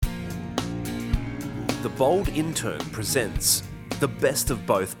The Bold Intern presents the Best of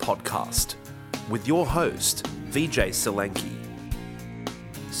Both podcast with your host, Vijay Solanki.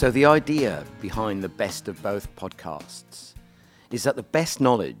 So the idea behind the Best of Both podcasts is that the best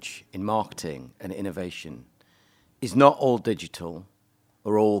knowledge in marketing and innovation is not all digital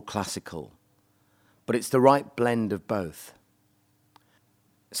or all classical, but it's the right blend of both.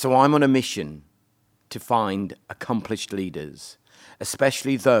 So I'm on a mission to find accomplished leaders,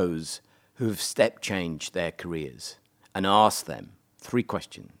 especially those who have step changed their careers, and ask them 3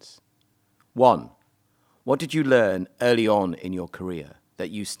 questions. 1, what did you learn early on in your career that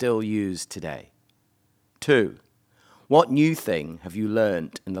you still use today? 2, what new thing have you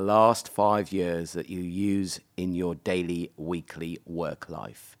learnt in the last 5 years that you use in your daily, weekly work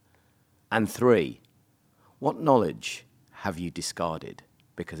life? And 3, what knowledge have you discarded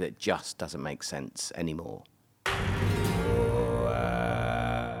because it just doesn't make sense anymore?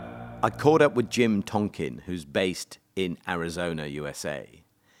 I caught up with Jim Tonkin, who's based in Arizona, USA.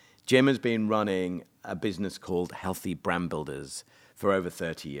 Jim has been running a business called Healthy Brand Builders for over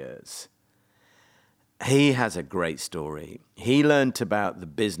 30 years. He has a great story. He learned about the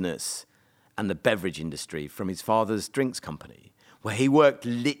business and the beverage industry from his father's drinks company, where he worked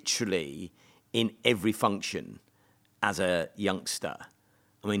literally in every function as a youngster.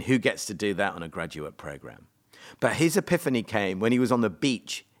 I mean, who gets to do that on a graduate program? But his epiphany came when he was on the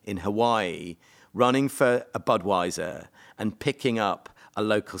beach in Hawaii, running for a Budweiser and picking up a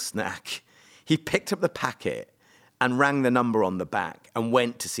local snack. He picked up the packet and rang the number on the back and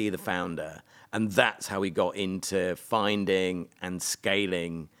went to see the founder. And that's how he got into finding and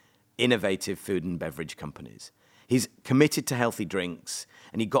scaling innovative food and beverage companies. He's committed to healthy drinks,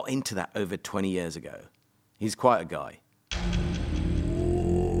 and he got into that over 20 years ago. He's quite a guy.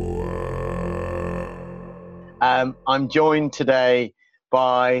 I'm joined today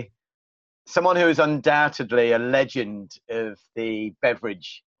by someone who is undoubtedly a legend of the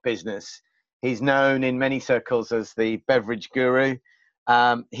beverage business. He's known in many circles as the beverage guru.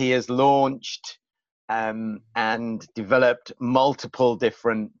 He has launched and developed multiple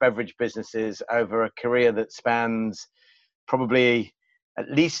different beverage businesses over a career that spans probably at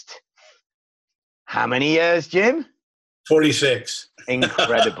least how many years, Jim? 46.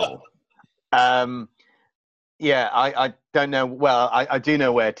 Incredible. I don't know. Well, I do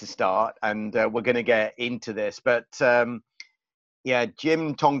know where to start, and we're going to get into this. But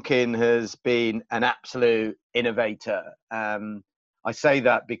Jim Tonkin has been an absolute innovator. I say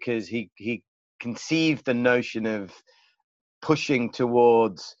that because he conceived the notion of pushing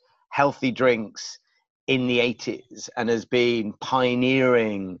towards healthy drinks in the 80s and has been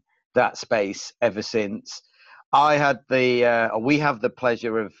pioneering that space ever since. We have the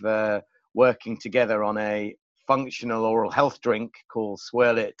pleasure of working together on a functional oral health drink called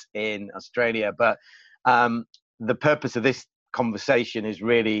Swirl It in Australia. But the purpose of this conversation is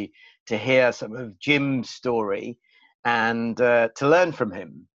really to hear some of Jim's story and to learn from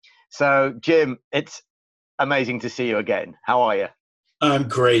him. So, Jim, it's amazing to see you again. How are you? I'm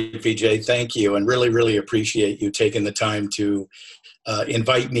great, Vijay. Thank you. And really, really appreciate you taking the time to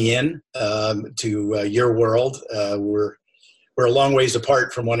invite me in to your world. We're a long ways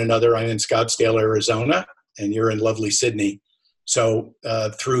apart from one another. I'm in Scottsdale, Arizona, and you're in lovely Sydney. So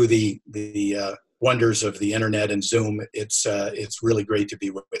through the wonders of the internet and Zoom, it's really great to be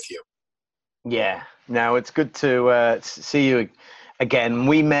with you. Yeah, no, it's good to see you again.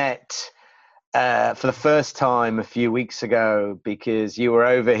 We met for the first time a few weeks ago because you were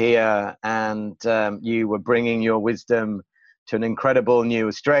over here and you were bringing your wisdom to an incredible new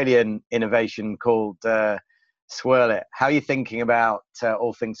Australian innovation called Swirl It. How are you thinking about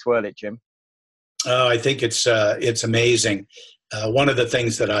all things Swirl It, Jim? I think it's amazing. One of the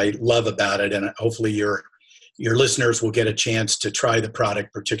things that I love about it, and hopefully your listeners will get a chance to try the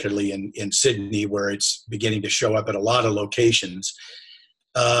product, particularly in Sydney, where it's beginning to show up at a lot of locations.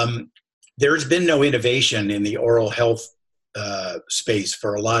 There's been no innovation in the oral health space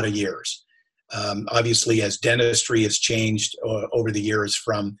for a lot of years. Obviously, as dentistry has changed over the years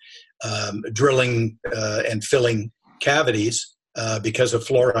from drilling and filling cavities because of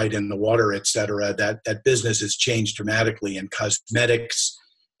fluoride in the water, et cetera, that business has changed dramatically, and cosmetics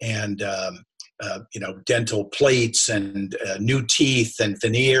and dental plates and new teeth and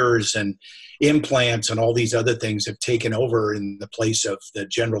veneers and implants and all these other things have taken over in the place of the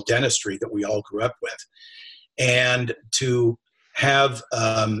general dentistry that we all grew up with. And to have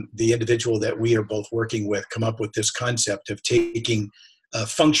the individual that we are both working with come up with this concept of taking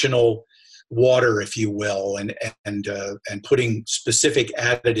functional water, if you will, and putting specific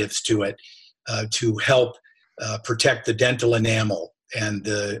additives to it to help protect the dental enamel and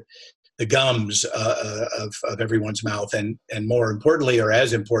the the gums of everyone's mouth, and more importantly, or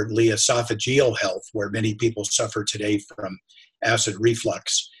as importantly, esophageal health, where many people suffer today from acid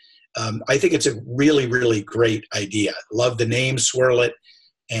reflux. I think it's a really, really great idea. Love the name, swirl it,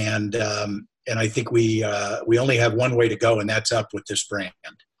 and I think we only have one way to go, and that's up with this brand.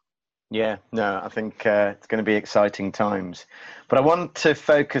 Yeah, no, I think it's going to be exciting times. But I want to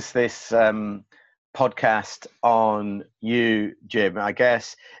focus this podcast on you, Jim. I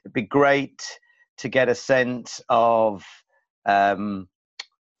guess it'd be great to get a sense of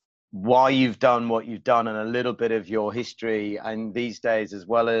why you've done what you've done and a little bit of your history and these days, as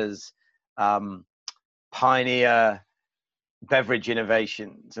well as pioneer beverage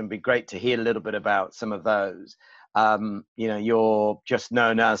innovations, and be great to hear a little bit about some of those. You're just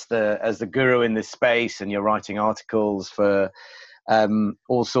known as the guru in this space, and you're writing articles for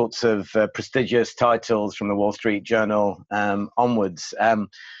all sorts of prestigious titles from the Wall Street Journal onwards.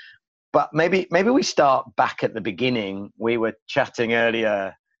 But maybe we start back at the beginning. We were chatting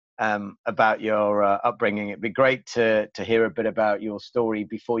earlier about your upbringing. It'd be great to hear a bit about your story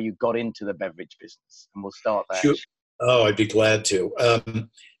before you got into the beverage business, and we'll start there. Sure. Oh, I'd be glad to.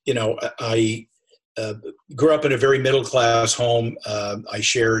 I grew up in a very middle-class home. I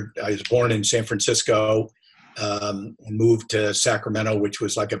was born in San Francisco and moved to Sacramento, which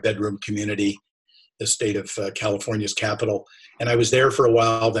was like a bedroom community, the state of California's capital. And I was there for a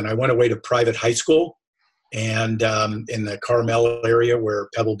while. Then I went away to private high school, and in the Carmel area where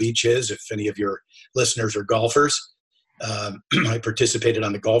Pebble Beach is, if any of your listeners are golfers. I participated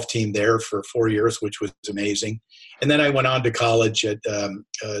on the golf team there for 4 years, which was amazing. And then I went on to college at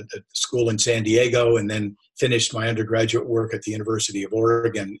school in San Diego, and then finished my undergraduate work at the University of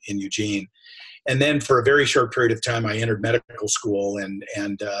Oregon in Eugene. And then for a very short period of time, I entered medical school and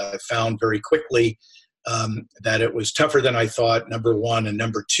found very quickly that it was tougher than I thought, number one. And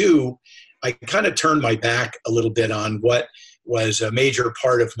number two, I kind of turned my back a little bit on what was a major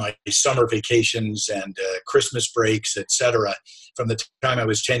part of my summer vacations and Christmas breaks, et cetera, from the time I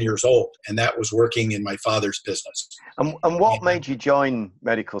was 10 years old. And that was working in my father's business. And what made you join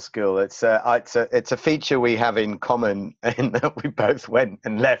medical school? It's a feature we have in common, in that we both went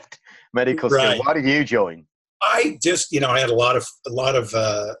and left medical school. Right. Why did you join? I just, I had a lot of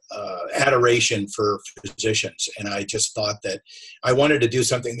adoration for physicians. And I just thought that I wanted to do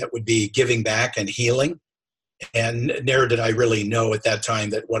something that would be giving back and healing. And nor did I really know at that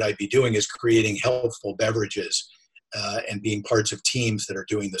time that what I'd be doing is creating healthful beverages and being parts of teams that are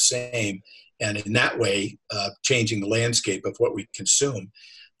doing the same. And in that way, changing the landscape of what we consume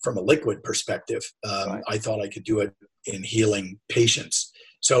from a liquid perspective. Right. I thought I could do it in healing patients.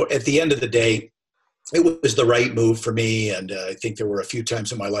 So at the end of the day, it was the right move for me. And I think there were a few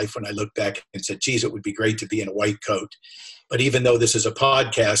times in my life when I looked back and said, geez, it would be great to be in a white coat. But even though this is a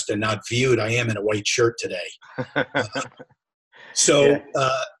podcast and not viewed, I am in a white shirt today.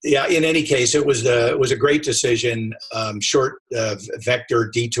 In any case, it was a great decision, short vector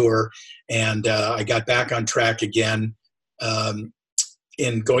detour. And I got back on track again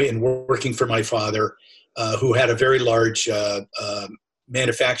in working for my father, who had a very large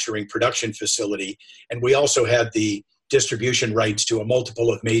manufacturing production facility. And we also had the distribution rights to a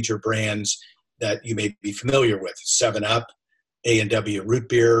multiple of major brands that you may be familiar with: 7-Up, A&W Root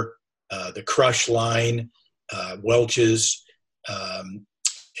Beer, the Crush line, Welch's, and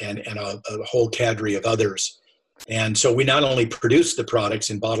a whole cadre of others. And so we not only produced the products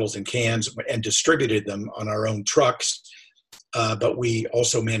in bottles and cans and distributed them on our own trucks, but we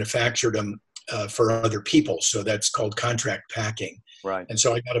also manufactured them for other people. So that's called contract packing. Right. And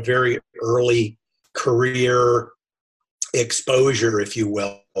so I got a very early career exposure, if you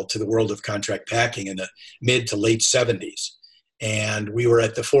will, to the world of contract packing in the mid to late 70s. And we were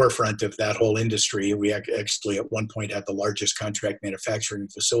at the forefront of that whole industry. We actually at one point had the largest contract manufacturing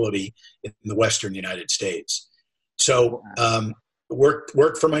facility in the Western United States. So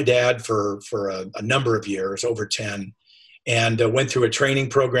worked for my dad for a number of years, over 10, and went through a training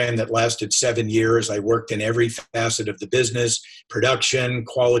program that lasted 7 years. I worked in every facet of the business: production,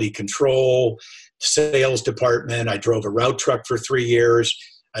 quality control, sales department. I drove a route truck for 3 years.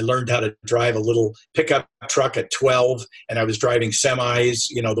 I learned how to drive a little pickup truck at 12, and I was driving semis,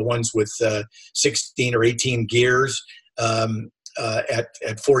 the ones with 16 or 18 gears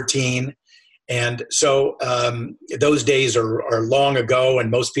at 14. And so those days are long ago,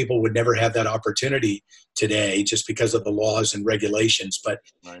 and most people would never have that opportunity today just because of the laws and regulations. But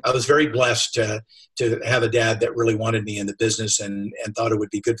right. I was very blessed to have a dad that really wanted me in the business and thought it would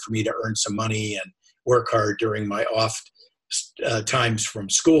be good for me to earn some money and work hard during my off times from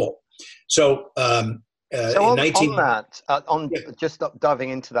school. So So in on, 19 on that, Yeah. just diving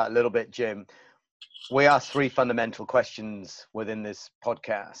into that a little bit, Jim, we asked three fundamental questions within this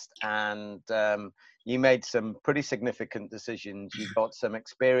podcast, and you made some pretty significant decisions. You got some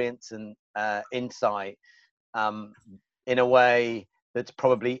experience and insight in a way that's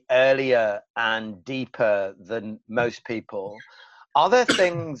probably earlier and deeper than most people. Are there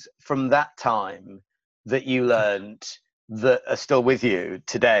things from that time that you learned that are still with you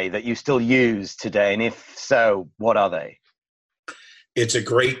today, that you still use today? And if so, what are they? It's a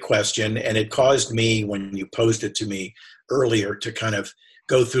great question, and it caused me, when you posed it to me earlier, to kind of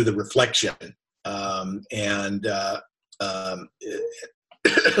go through the reflection.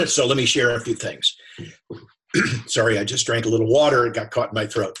 So let me share a few things. Sorry, I just drank a little water. It got caught in my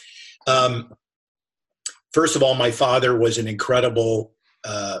throat. First of all, my father was an incredible,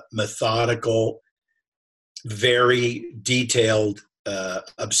 methodical, very detailed,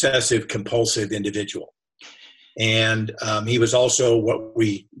 obsessive compulsive individual. And he was also what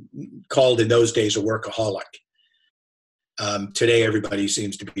we called in those days a workaholic. Today, everybody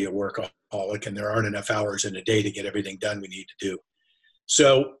seems to be a workaholic, and there aren't enough hours in a day to get everything done we need to do.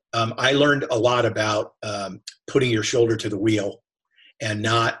 So I learned a lot about putting your shoulder to the wheel and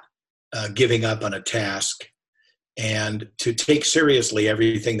not giving up on a task, and to take seriously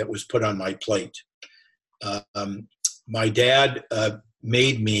everything that was put on my plate. My dad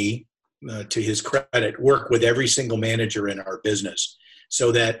made me, to his credit, work with every single manager in our business,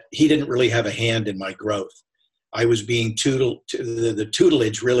 so that he didn't really have a hand in my growth. I was being tuteled. The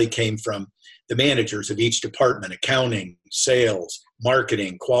tutelage really came from the managers of each department: accounting, sales,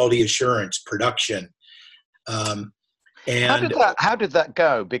 marketing, quality assurance, production. And how did that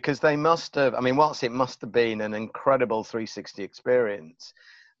go? Because they must have, I mean, whilst it must have been an incredible 360 experience,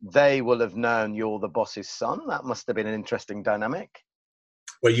 they will have known you're the boss's son. That must have been an interesting dynamic.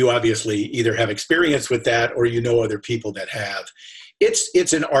 Well, you obviously either have experience with that or you know other people that have.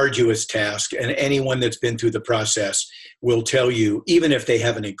 It's an arduous task, and anyone that's been through the process will tell you, even if they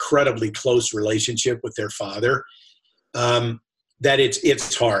have an incredibly close relationship with their father, that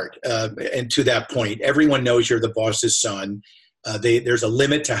it's hard. And to that point, everyone knows you're the boss's son. There's a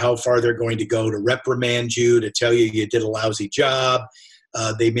limit to how far they're going to go to reprimand you, to tell you you did a lousy job.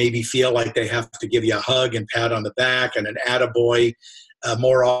 They maybe feel like they have to give you a hug and pat on the back and an attaboy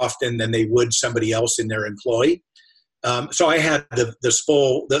more often than they would somebody else in their employ. So I had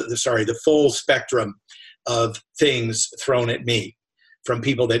the full spectrum of things thrown at me, from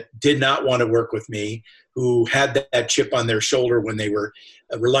people that did not want to work with me, who had that chip on their shoulder when they were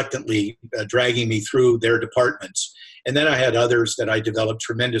reluctantly dragging me through their departments. And then I had others that I developed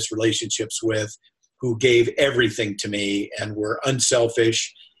tremendous relationships with, who gave everything to me and were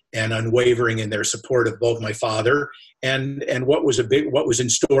unselfish and unwavering in their support of both my father and what was in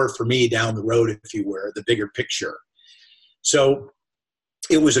store for me down the road, if you were, the bigger picture. So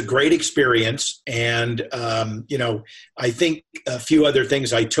it was a great experience. And, I think a few other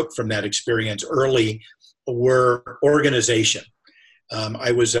things I took from that experience early were organization.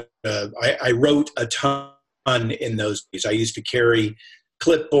 I wrote a ton in those days. I used to carry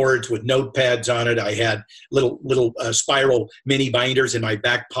clipboards with notepads on it. I had little spiral mini binders in my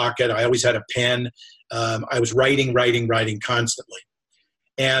back pocket. I always had a pen. I was writing constantly.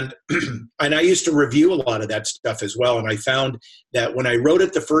 And I used to review a lot of that stuff as well. And I found that when I wrote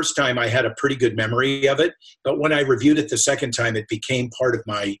it the first time, I had a pretty good memory of it. But when I reviewed it the second time, it became part of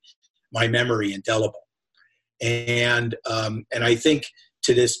my memory, indelible. And I think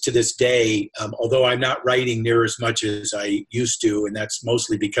to this day, although I'm not writing near as much as I used to, and that's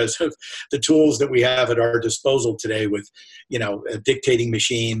mostly because of the tools that we have at our disposal today with, dictating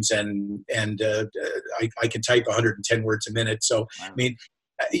machines, and I can type 110 words a minute. So, wow. I mean,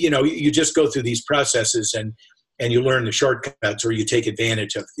 you just go through these processes and you learn the shortcuts, or you take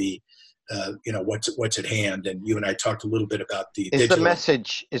advantage of the, what's at hand. And you and I talked a little bit about the digital.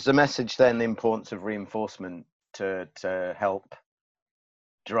 Is the message then the importance of reinforcement to help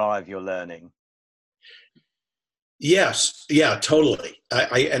drive your learning? Yes. Yeah, totally.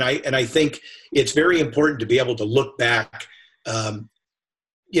 I think it's very important to be able to look back,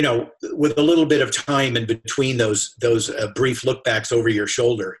 with a little bit of time in between those brief look backs over your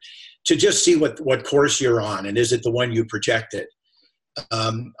shoulder, to just see what course you're on, and is it the one you projected.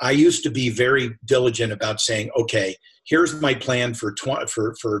 I used to be very diligent about saying, okay, here's my plan for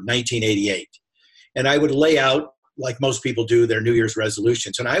 1988. And I would lay out, like most people do, their New Year's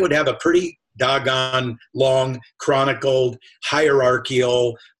resolutions. And I would have a pretty doggone long, chronicled,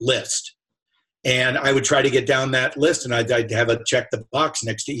 hierarchical list. And I would try to get down that list, and I'd have a check the box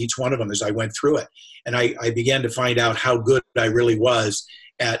next to each one of them as I went through it. And I began to find out how good I really was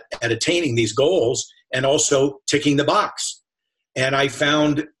at attaining these goals, and also ticking the box. And I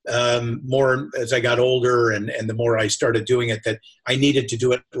found more as I got older and the more I started doing it, that I needed to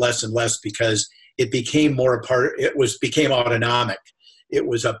do it less and less because it became became autonomic. It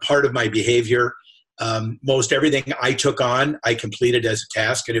was a part of my behavior. Most everything I took on, I completed as a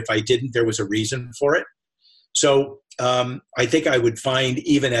task. And if I didn't, there was a reason for it. So I think I would find,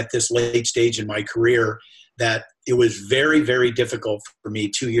 even at this late stage in my career, that it was very, very difficult for me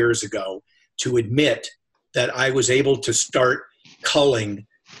 2 years ago to admit that I was able to start culling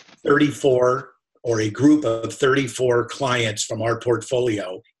 34 or a group of 34 clients from our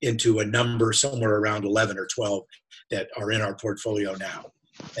portfolio into a number somewhere around 11 or 12 that are in our portfolio now.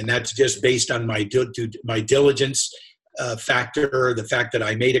 And that's just based on my diligence factor, the fact that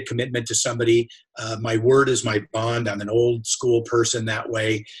I made a commitment to somebody. My word is my bond. I'm an old school person that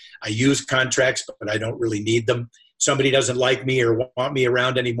way. I use contracts, but I don't really need them. Somebody doesn't like me or want me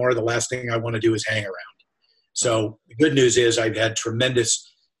around anymore, the last thing I want to do is hang around. So the good news is I've had tremendous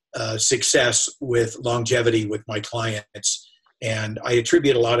success with longevity with my clients. And I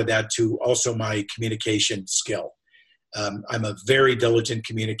attribute a lot of that to also my communication skill. I'm a very diligent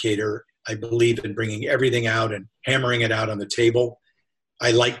communicator. I believe in bringing everything out and hammering it out on the table.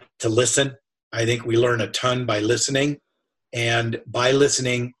 I like to listen. I think we learn a ton by listening. And by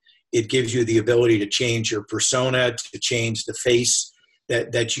listening, it gives you the ability to change your persona, to change the face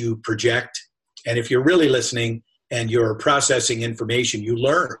that you project. And if you're really listening and you're processing information, you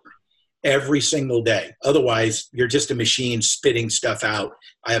learn every single day. Otherwise, you're just a machine spitting stuff out.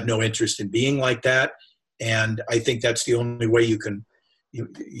 I have no interest in being like that. And I think that's the only way you can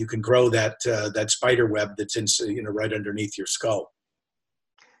grow that spider web that's right underneath your skull.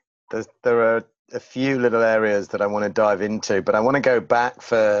 There are a few little areas that I want to dive into, but I want to go back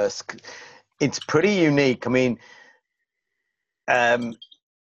first. It's pretty unique. I mean,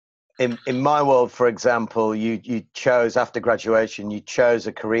 in my world, for example, you chose, after graduation, you chose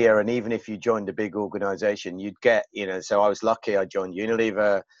a career, and even if you joined a big organization, you'd get, so I was lucky. I joined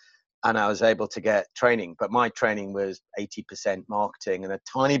Unilever and I was able to get training, but my training was 80% marketing and a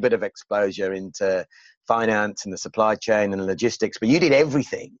tiny bit of exposure into finance and the supply chain and logistics, but you did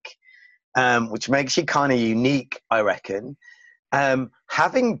everything, which makes you kind of unique, I reckon.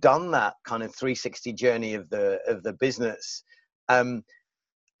 Having done that kind of 360 journey of the business,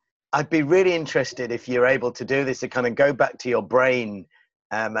 I'd be really interested, if you're able to do this, to kind of go back to your brain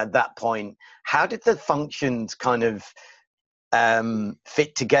at that point. How did the functions kind of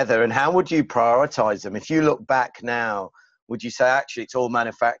fit together, and how would you prioritize them? If you look back now, would you say actually it's all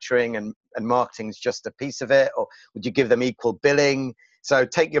manufacturing and marketing's just a piece of it, or would you give them equal billing? So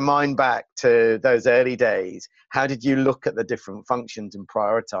take your mind back to those early days. How did you look at the different functions and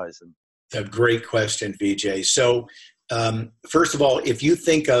prioritize them? A great question, Vijay. So first of all, if you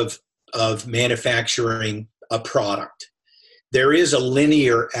think of manufacturing a product, there is a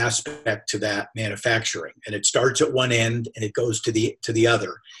linear aspect to that manufacturing, and it starts at one end and it goes to the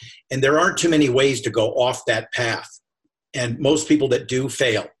other. And there aren't too many ways to go off that path. And most people that do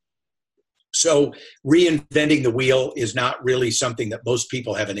fail. So reinventing the wheel is not really something that most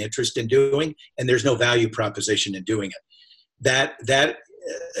people have an interest in doing, and there's no value proposition in doing it. That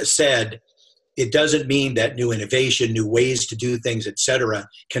said, it doesn't mean that new innovation, new ways to do things, et cetera,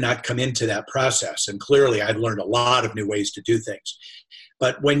 cannot come into that process. And clearly, I've learned a lot of new ways to do things.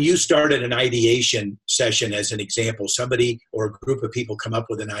 But when you start at an ideation session, as an example, somebody or a group of people come up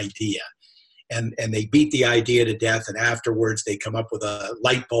with an idea, and they beat the idea to death, and afterwards they come up with a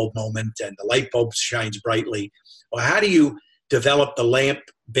light bulb moment, and the light bulb shines brightly. Well, how do you develop the lamp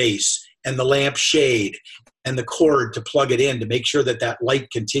base and the lamp shade and the cord to plug it in to make sure that that light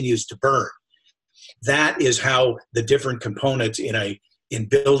continues to burn? That is how the different components in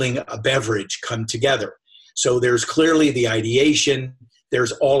building a beverage come together. So there's clearly the ideation,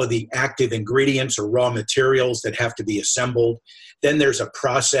 there's all of the active ingredients or raw materials that have to be assembled. Then there's a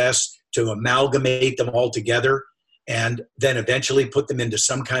process to amalgamate them all together and then eventually put them into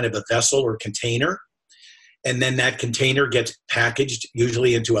some kind of a vessel or container. And then that container gets packaged,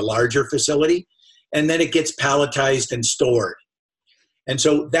 usually into a larger facility, and then it gets palletized and stored. And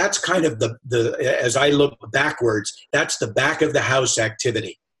so that's kind of as I look backwards, that's the back of the house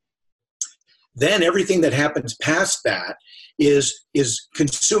activity. Then everything that happens past that is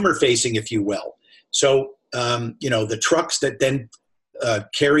consumer facing, if you will. So, the trucks that then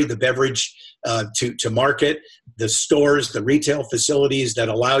carry the beverage to market, the stores, the retail facilities that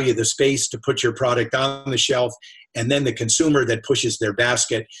allow you the space to put your product on the shelf, and then the consumer that pushes their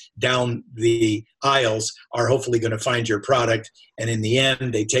basket down the aisles are hopefully going to find your product. And in the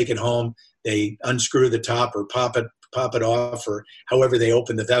end, they take it home, they unscrew the top or pop it, pop it off, or however they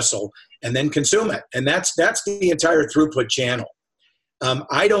open the vessel, and then consume it. And that's the entire throughput channel.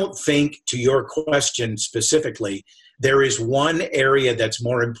 I don't think, to your question specifically, there is one area that's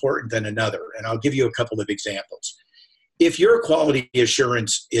more important than another. And I'll give you a couple of examples. If your quality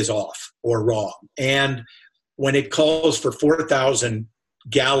assurance is off or wrong, and when it calls for 4,000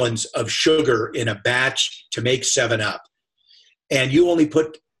 gallons of sugar in a batch to make 7-Up, and you only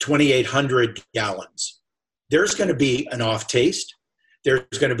put 2,800 gallons, there's going to be an off taste.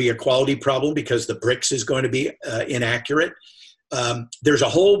 There's going to be a quality problem because the bricks is going to be inaccurate. There's a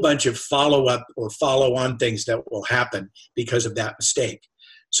whole bunch of follow-up or follow-on things that will happen because of that mistake.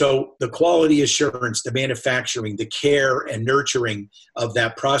 So the quality assurance, the manufacturing, the care and nurturing of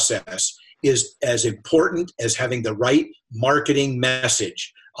that process is as important as having the right marketing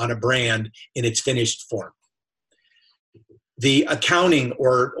message on a brand in its finished form. The accounting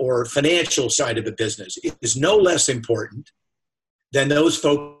or financial side of the business is no less important than those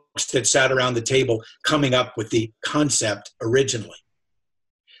folks that sat around the table coming up with the concept originally.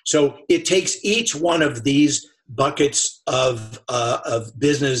 So it takes each one of these buckets of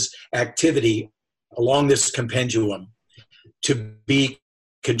business activity along this compendium to be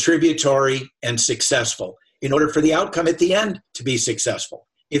contributory and successful in order for the outcome at the end to be successful.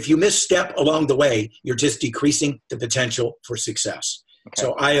 If you misstep along the way, you're just decreasing the potential for success. Okay.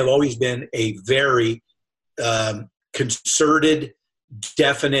 So I have always been a very concerted,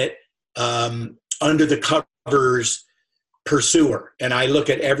 definite, under the covers pursuer. And I look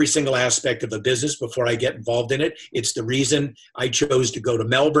at every single aspect of a business before I get involved in it. It's the reason I chose to go to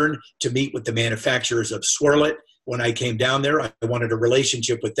Melbourne to meet with the manufacturers of Swirl It. When I came down there, I wanted a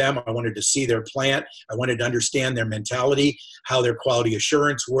relationship with them. I wanted to see their plant. I wanted to understand their mentality, how their quality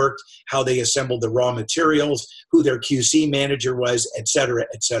assurance worked, how they assembled the raw materials, who their QC manager was, et cetera,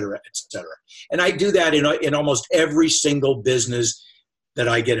 et cetera, et cetera. And I do that in almost every single business that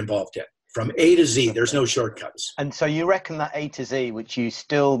I get involved in. From A to Z, there's no shortcuts. And so you reckon that A to Z, which you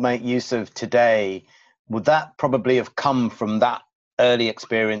still make use of today, would that probably have come from that early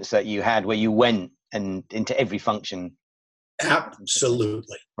experience that you had where you went and into every function?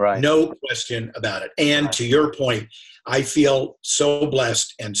 Absolutely. Right. No question about it. And right. To your point, I feel so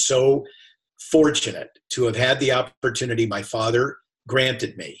blessed and so fortunate to have had the opportunity my father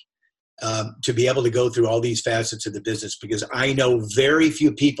granted me to be able to go through all these facets of the business, because I know very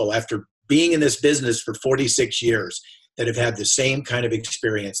few people after being in this business for 46 years that have had the same kind of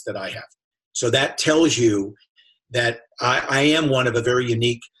experience that I have. So that tells you that I am one of a very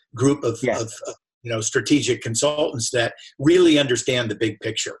unique group of strategic consultants that really understand the big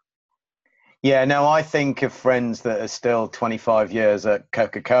picture. Yeah, no, I think of friends that are still 25 years at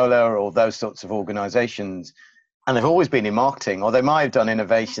Coca-Cola or those sorts of organizations, and they've always been in marketing, or they might have done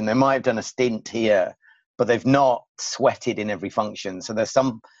innovation, they might have done a stint here, but they've not sweated in every function. So there's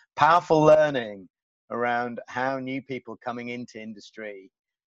some powerful learning around how new people coming into industry,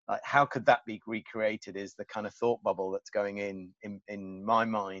 like how could that be recreated, is the kind of thought bubble that's going in my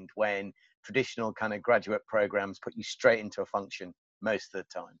mind when traditional kind of graduate programs put you straight into a function most of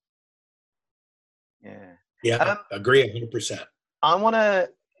the time. Yeah, agree 100%. I want to,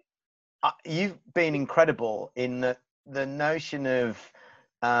 you've been incredible in the notion of,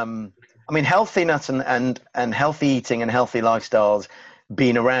 healthiness and healthy eating and healthy lifestyles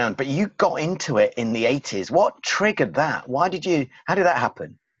being around, but you got into it in the 80s. What triggered that? How did that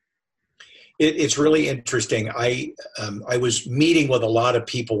happen? It's really interesting. I was meeting with a lot of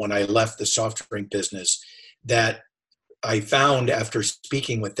people when I left the soft drink business that I found after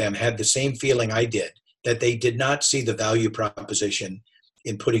speaking with them had the same feeling I did, that they did not see the value proposition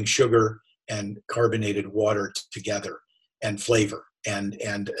in putting sugar and carbonated water together and flavor.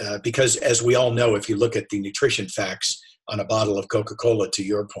 And because as we all know, if you look at the nutrition facts on a bottle of Coca-Cola, to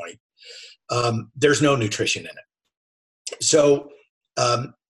your point, there's no nutrition in it. So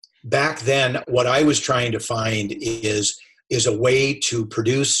back then, what I was trying to find is a way to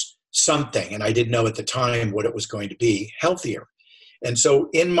produce something, and I didn't know at the time what it was going to be, healthier. And so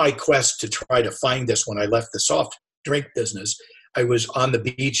in my quest to try to find this when I left the soft drink business, I was on the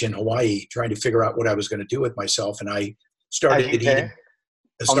beach in Hawaii trying to figure out what I was going to do with myself, and I started eating.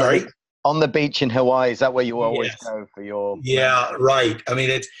 Sorry? On the beach in Hawaii, is that where you always go for your... Yeah, right. I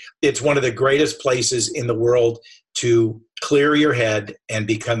mean, it's one of the greatest places in the world to clear your head and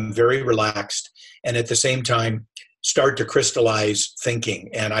become very relaxed, and at the same time start to crystallize thinking.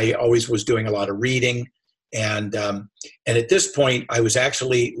 And I always was doing a lot of reading, and at this point I was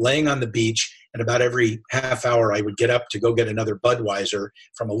actually laying on the beach, and about every half hour I would get up to go get another Budweiser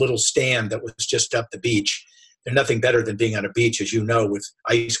from a little stand that was just up the beach. There's nothing better than being on a beach, as you know, with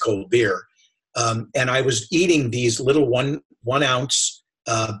ice cold beer. And I was eating these little one ounce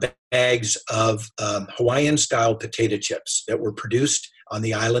bags of Hawaiian style potato chips that were produced on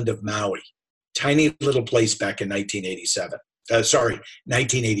the island of Maui. Tiny little place back in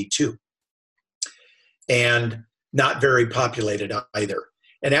 1982. And not very populated either.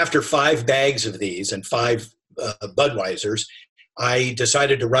 And after 5 bags of these and 5 Budweisers, I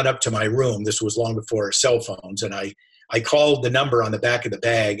decided to run up to my room. This was long before cell phones. And I called the number on the back of the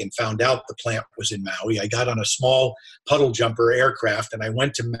bag and found out the plant was in Maui. I got on a small puddle jumper aircraft and I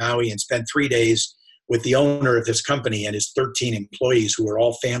went to Maui and spent 3 days with the owner of this company and his 13 employees who were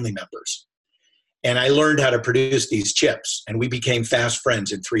all family members. And I learned how to produce these chips, and we became fast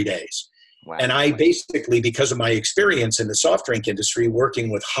friends in 3 days. Wow. And I basically, because of my experience in the soft drink industry,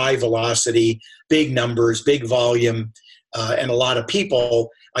 working with high velocity, big numbers, big volume, and a lot of people,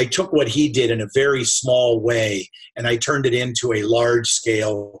 I took what he did in a very small way, and I turned it into a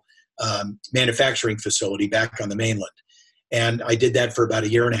large-scale manufacturing facility back on the mainland. And I did that for about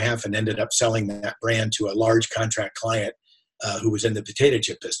 1.5 years and ended up selling that brand to a large contract client who was in the potato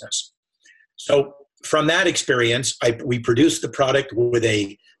chip business. So from that experience, we produced the product with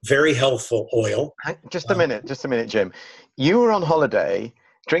a very healthful oil. Just a minute, Jim. You were on holiday,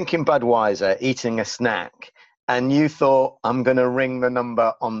 drinking Budweiser, eating a snack, and you thought, I'm going to ring the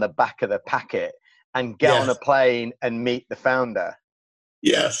number on the back of the packet and get on a plane and meet the founder.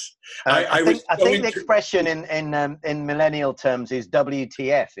 Yes. I think the expression in millennial terms is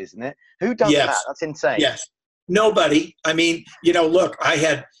WTF, isn't it? Who does that? That's insane. Yes. Nobody. I mean, look, I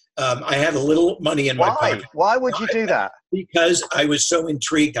had a little money in my pocket. Why would you do that? Because I was so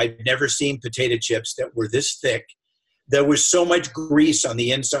intrigued. I'd never seen potato chips that were this thick. There was so much grease on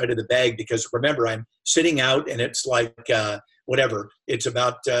the inside of the bag because, remember, I'm sitting out and it's like, it's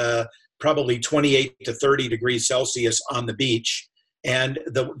about probably 28 to 30 degrees Celsius on the beach. And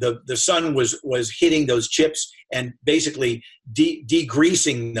the sun was hitting those chips and basically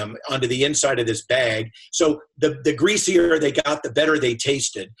degreasing them onto the inside of this bag. So the greasier they got, the better they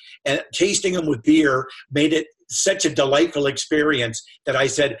tasted. And tasting them with beer made it such a delightful experience that I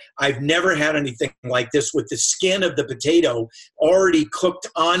said, I've never had anything like this with the skin of the potato already cooked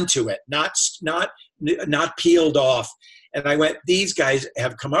onto it, not peeled off. And I went, these guys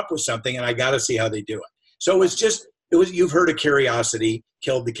have come up with something and I got to see how they do it. So you've heard of curiosity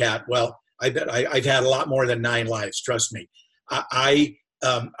killed the cat. Well, I bet I've had a lot more than 9 lives. Trust me.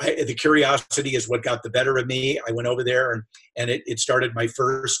 The curiosity is what got the better of me. I went over there and it started my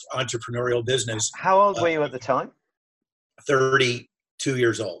first entrepreneurial business. How old were you at the time? 32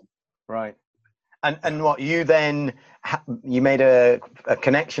 years old. Right. And what you then, you made a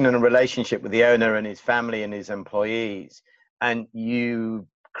connection and a relationship with the owner and his family and his employees, and you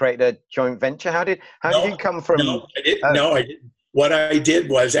created a joint venture. How did you come from? No, I didn't. What I did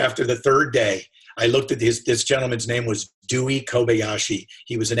was, after the 3rd day, I looked at this gentleman's name was Dewey Kobayashi.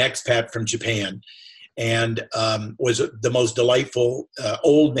 He was an expat from Japan and was the most delightful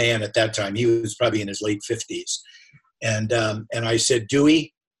old man at that time. He was probably in his late 50s. And I said,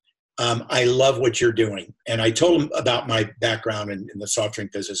 Dewey, I love what you're doing. And I told him about my background in the soft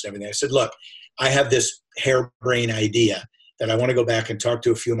drink business and everything. I said, look, I have this harebrained idea that I want to go back and talk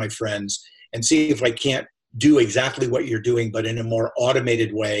to a few of my friends and see if I can't do exactly what you're doing, but in a more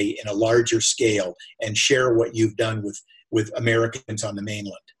automated way, in a larger scale, and share what you've done with Americans on the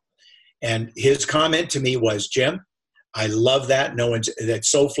mainland. And his comment to me was, Jim, I love that. That's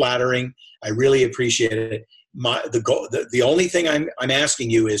so flattering. I really appreciate it. The only thing I'm asking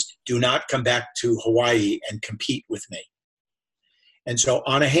you is, do not come back to Hawaii and compete with me. And so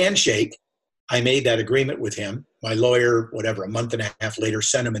on a handshake, I made that agreement with him. My lawyer, a month and a half later,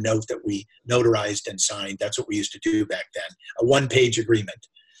 sent him a note that we notarized and signed. That's what we used to do back then, a 1-page agreement.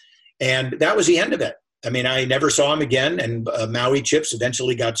 And that was the end of it. I mean, I never saw him again. And Maui Chips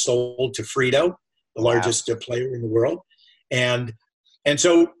eventually got sold to Frito, the largest player in the world. And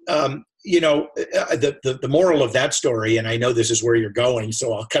so, the moral of that story, and I know this is where you're going,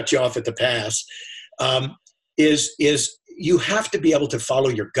 so I'll cut you off at the pass, is you have to be able to follow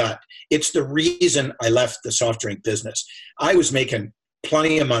your gut. It's the reason I left the soft drink business. I was making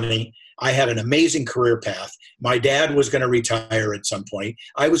plenty of money. I had an amazing career path. My dad was going to retire at some point.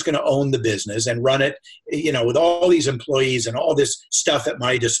 I was going to own the business and run it, with all these employees and all this stuff at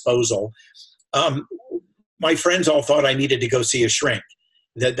my disposal. My friends all thought I needed to go see a shrink,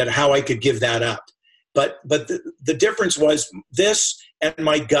 that how I could give that up. But the difference was this and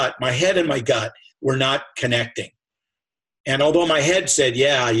my gut, my head and my gut were not connecting. And although my head said,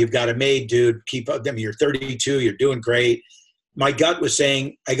 yeah, you've got it made, dude, keep up. I mean, you're 32, you're doing great. My gut was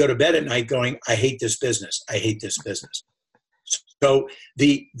saying, I go to bed at night going, I hate this business. I hate this business. So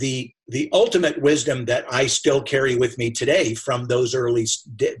the ultimate wisdom that I still carry with me today from those early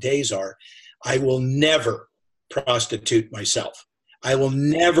days are, I will never prostitute myself. I will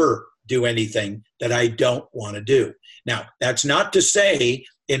never do anything that I don't want to do. Now, that's not to say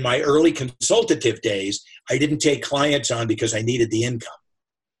in my early consultative days, I didn't take clients on because I needed the income.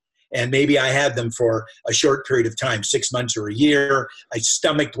 And maybe I had them for a short period of time, 6 months or a year. I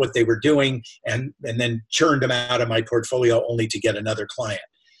stomached what they were doing and then churned them out of my portfolio only to get another client.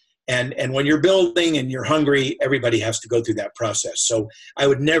 And when you're building and you're hungry, everybody has to go through that process. So I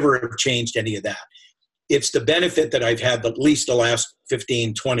would never have changed any of that. It's the benefit that I've had at least the last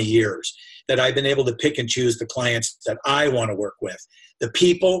 15, 20 years that I've been able to pick and choose the clients that I want to work with. The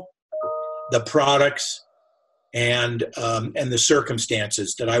people, the products, and the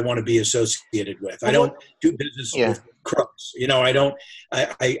circumstances that I want to be associated with. I don't do business with crooks.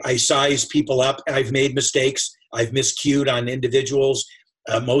 I size people up. I've made mistakes. I've miscued on individuals,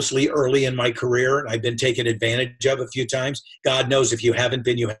 mostly early in my career, and I've been taken advantage of a few times. God knows if you haven't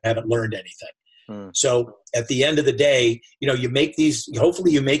been, you haven't learned anything. So at the end of the day, you make these,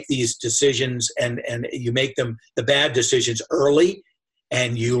 hopefully you make these decisions and you make them, the bad decisions, early,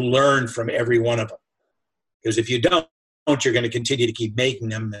 and you learn from every one of them. Because if you don't, you're going to continue to keep making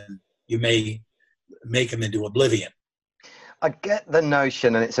them, and you may make them into oblivion. I get the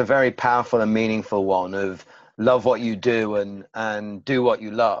notion, and it's a very powerful and meaningful one, of love what you do and do what you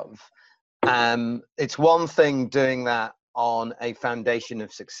love. It's one thing doing that on a foundation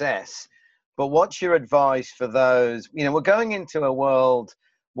of success, but what's your advice for those, we're going into a world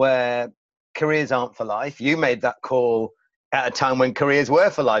where careers aren't for life. You made that call at a time when careers were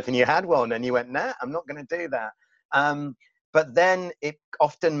for life, and you had one, and you went, nah, I'm not going to do that. But then it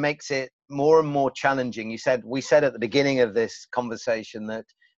often makes it more and more challenging. We said at the beginning of this conversation that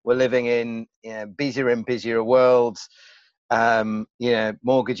we're living in busier and busier worlds,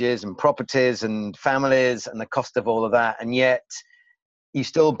 mortgages and properties and families and the cost of all of that. And yet you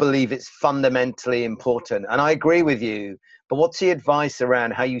still believe it's fundamentally important. And I agree with you, but what's the advice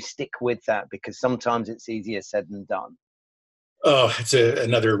around how you stick with that? Because sometimes it's easier said than done. Oh, it's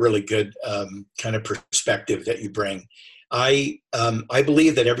another really good kind of perspective that you bring. I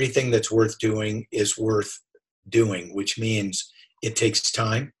believe that everything that's worth doing is worth doing, which means it takes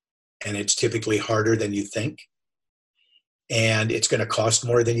time, and it's typically harder than you think, and it's going to cost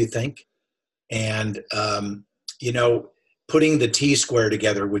more than you think. And, putting the T-square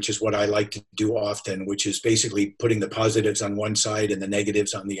together, which is what I like to do often, which is basically putting the positives on one side and the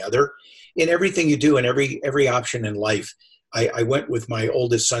negatives on the other, in everything you do, in every option in life. I went with my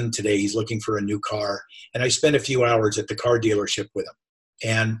oldest son today. He's looking for a new car, and I spent a few hours at the car dealership with him.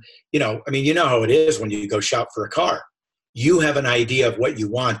 And, you know how it is when you go shop for a car. You have an idea of what you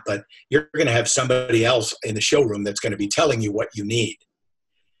want, but you're going to have somebody else in the showroom that's going to be telling you what you need.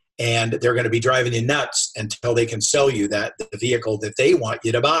 And they're going to be driving you nuts until they can sell you the vehicle that they want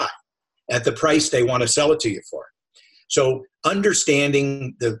you to buy at the price they want to sell it to you for. So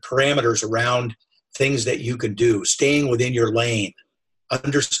understanding the parameters around things that you can do, staying within your lane,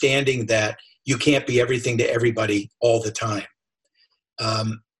 understanding that you can't be everything to everybody all the time.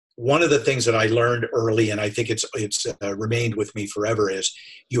 One of the things that I learned early, and I think it's remained with me forever, is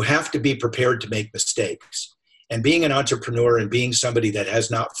you have to be prepared to make mistakes. And being an entrepreneur and being somebody that has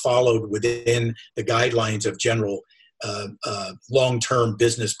not followed within the guidelines of general long-term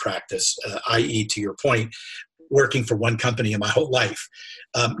business practice, i.e., to your point, working for one company in my whole life.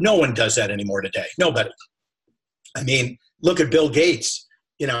 No one does that anymore today. Nobody. I mean, look at Bill Gates.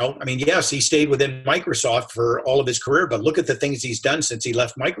 Yes, he stayed within Microsoft for all of his career, but look at the things he's done since he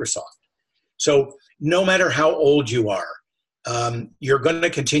left Microsoft. So no matter how old you are, you're going to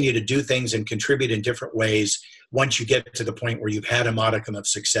continue to do things and contribute in different ways once you get to the point where you've had a modicum of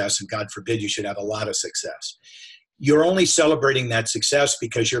success, and God forbid you should have a lot of success. You're only celebrating that success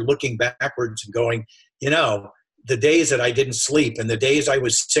because you're looking backwards and going, the days that I didn't sleep, and the days I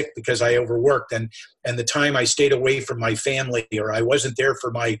was sick because I overworked, and the time I stayed away from my family, or I wasn't there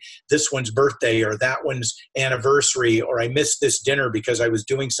for this one's birthday or that one's anniversary, or I missed this dinner because I was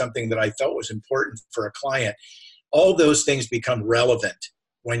doing something that I felt was important for a client. All those things become relevant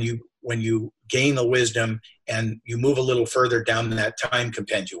when you gain the wisdom and you move a little further down that time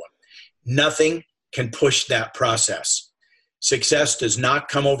compendium. Nothing can push that process. Success does not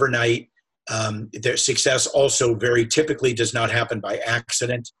come overnight. Their success also very typically does not happen by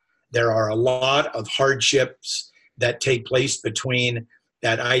accident. There are a lot of hardships that take place between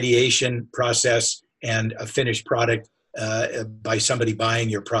that ideation process and a finished product by somebody buying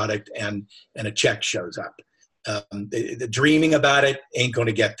your product and a check shows up. The dreaming about it ain't going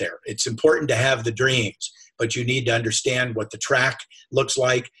to get there. It's important to have the dreams, but you need to understand what the track looks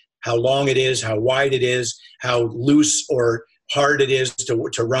like, how long it is, how wide it is, how loose or hard it is to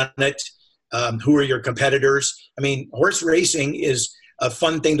run it. Who are your competitors? I mean, horse racing is a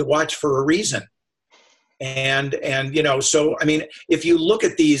fun thing to watch for a reason. And so, I mean, if you look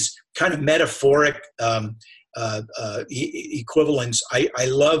at these kind of metaphoric equivalents, I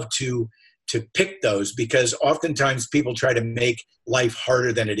love to pick those, because oftentimes people try to make life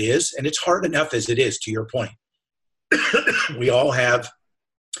harder than it is. And it's hard enough as it is, to your point. We all have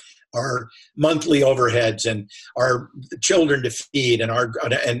our monthly overheads and our children to feed, and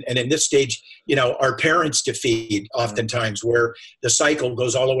and in this stage, our parents to feed, oftentimes, where the cycle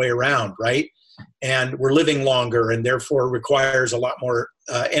goes all the way around, right? And we're living longer, and therefore requires a lot more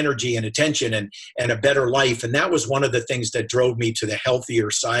energy and attention and a better life. And that was one of the things that drove me to the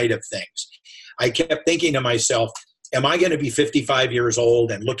healthier side of things. I kept thinking to myself, am I going to be 55 years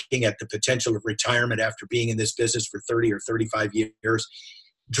old and looking at the potential of retirement after being in this business for 30 or 35 years,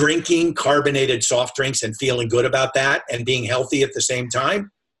 drinking carbonated soft drinks and feeling good about that and being healthy at the same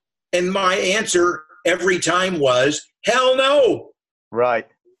time? And my answer every time was, hell no. Right.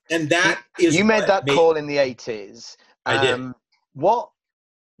 And that is, you made that call in the 80s. I did. What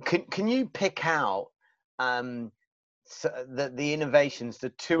can you pick out the innovations, the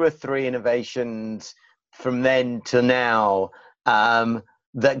 2 or 3 innovations from then to now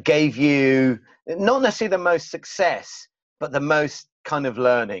that gave you not necessarily the most success, but the most kind of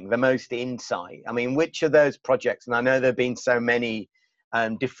learning, the most insight? I mean, which of those projects, and I know there have been so many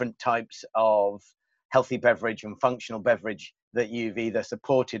different types of healthy beverage and functional beverage that you've either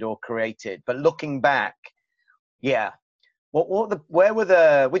supported or created, but looking back, which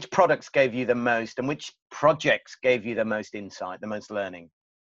products gave you the most, and which projects gave you the most insight, the most learning?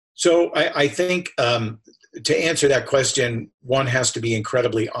 So I think to answer that question, one has to be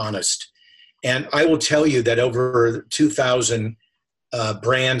incredibly honest. And I will tell you that over 2,000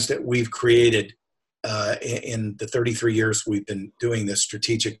 brands that we've created in the 33 years we've been doing this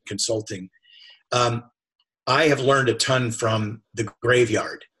strategic consulting, I have learned a ton from the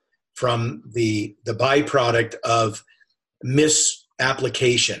graveyard, from the byproduct of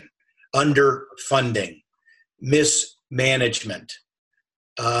misapplication, underfunding, mismanagement,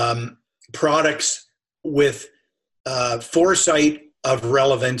 products with foresight of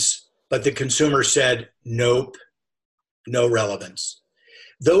relevance, but the consumer said, nope, no relevance.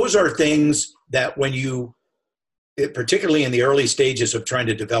 Those are things that when you, particularly in the early stages of trying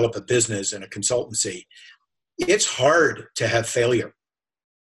to develop a business and a consultancy, it's hard to have failure.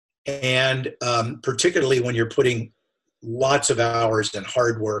 And particularly when you're putting lots of hours and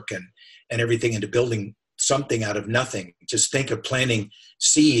hard work and everything into building something out of nothing. Just think of planting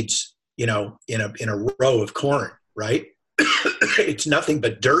seeds, in a row of corn, right? It's nothing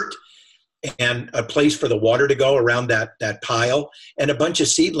but dirt and a place for the water to go around that pile, and a bunch of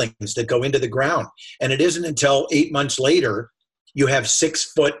seedlings that go into the ground. And it isn't until 8 months later you have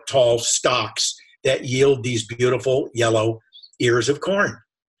 6 foot tall stalks that yield these beautiful yellow ears of corn.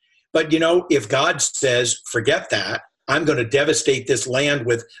 But if God says, forget that, I'm going to devastate this land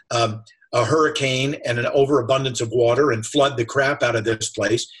with a hurricane and an overabundance of water and flood the crap out of this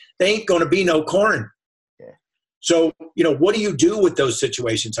place, there ain't going to be no corn. Yeah. So, what do you do with those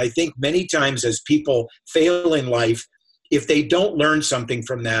situations? I think many times as people fail in life, if they don't learn something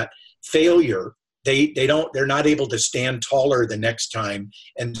from that failure, they're not able to stand taller the next time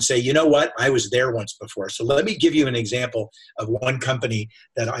and say, you know what, I was there once before. So let me give you an example of one company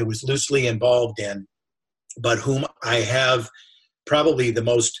that I was loosely involved in, but whom I have probably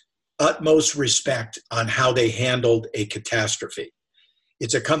the utmost respect on how they handled a catastrophe.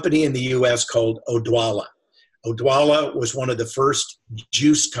 It's a company in the U.S. called Odwalla. Odwalla was one of the first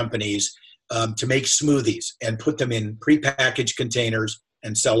juice companies to make smoothies and put them in prepackaged containers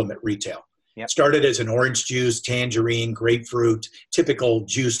and sell them at retail. Yep. Started as an orange juice, tangerine, grapefruit, typical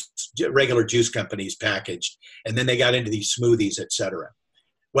juice, regular juice companies packaged. And then they got into these smoothies, et cetera.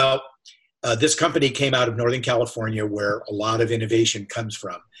 Well, this company came out of Northern California, where a lot of innovation comes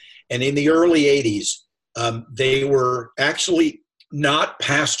from. And in the early 80s, they were actually not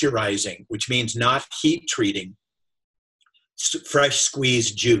pasteurizing, which means not heat treating fresh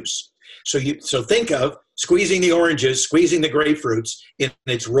squeezed juice. So think of squeezing the oranges, squeezing the grapefruits in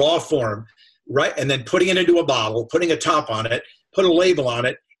its raw form, right? And then putting it into a bottle, putting a top on it, put a label on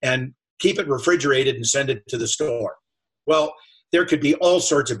it, and keep it refrigerated and send it to the store. Well, there could be all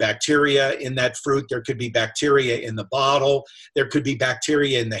sorts of bacteria in that fruit. There could be bacteria in the bottle. There could be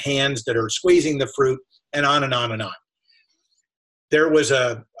bacteria in the hands that are squeezing the fruit, and on and on and on. There was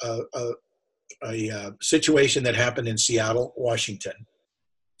a situation that happened in Seattle, Washington,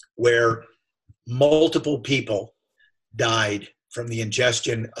 where multiple people died from the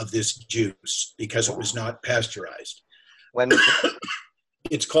ingestion of this juice because it was not pasteurized. When was it?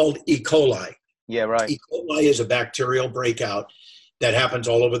 It's called E. coli. Yeah, right. E. coli is a bacterial breakout that happens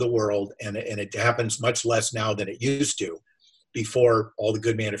all over the world, and it happens much less now than it used to before all the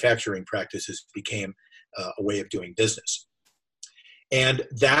good manufacturing practices became a way of doing business. And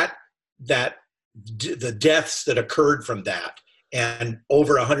the deaths that occurred from that, and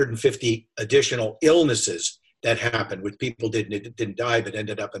over 150 additional illnesses that happened, with people didn't die but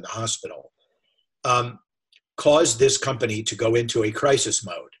ended up in the hospital, caused this company to go into a crisis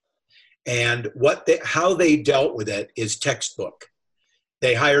mode. And how they dealt with it is textbook.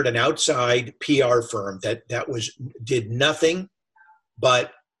 They hired an outside PR firm that did nothing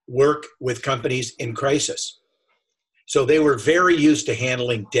but work with companies in crisis. So they were very used to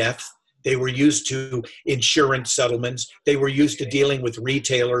handling death. They were used to insurance settlements. They were used to dealing with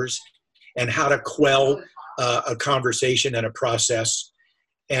retailers and how to quell a conversation and a process.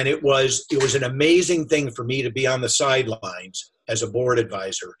 And it was an amazing thing for me to be on the sidelines as a board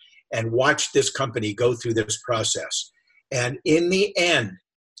advisor and watch this company go through this process. And in the end,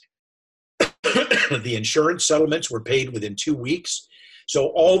 the insurance settlements were paid within 2 weeks. So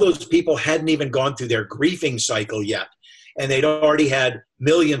all those people hadn't even gone through their grieving cycle yet. And they'd already had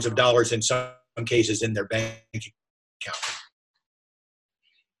millions of dollars in some cases in their bank account.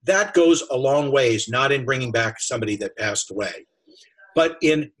 That goes a long ways, not in bringing back somebody that passed away, but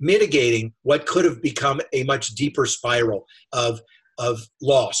in mitigating what could have become a much deeper spiral of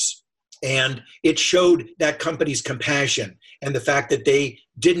loss. And it showed that company's compassion and the fact that they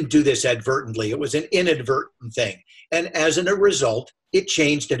didn't do this advertently. It was an inadvertent thing. And as a result, it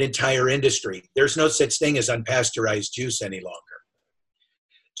changed an entire industry. There's no such thing as unpasteurized juice any longer.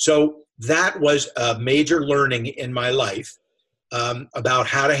 So that was a major learning in my life about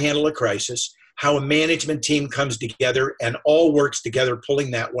how to handle a crisis, how a management team comes together and all works together, pulling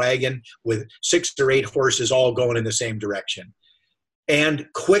that wagon with 6 or 8 horses all going in the same direction. And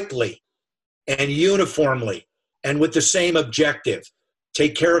quickly and uniformly and with the same objective,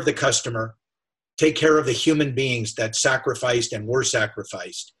 take care of the customer, take care of the human beings that sacrificed and were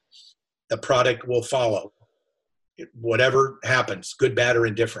sacrificed. The product will follow. Whatever happens, good, bad, or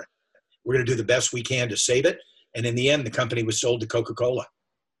indifferent. We're going to do the best we can to save it. And in the end, the company was sold to Coca-Cola.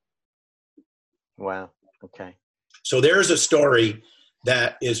 Wow. Okay. So there's a story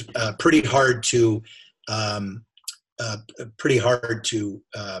that is pretty hard to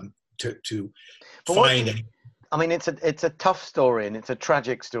find. I mean, it's a tough story and it's a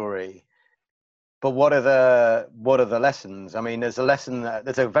tragic story. But what are the lessons? I mean, there's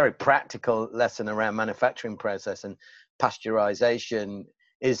a very practical lesson around manufacturing process and pasteurization.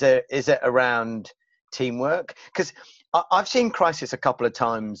 Is it around teamwork? Because I've seen crisis a couple of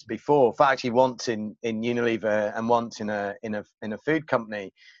times before. Actually, once in Unilever and once in a food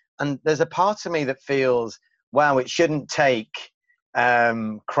company. And there's a part of me that feels, wow, it shouldn't take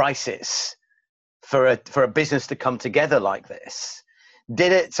crisis for a business to come together like this.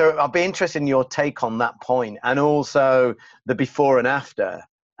 Did it? So I'll be interested in your take on that point, and also the before and after,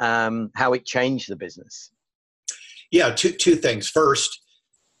 how it changed the business. Yeah, two things. First,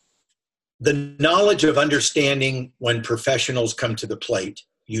 the knowledge of understanding when professionals come to the plate,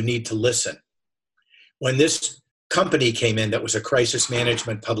 you need to listen. When this company came in that was a crisis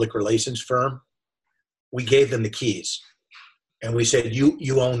management public relations firm, we gave them the keys. And we said,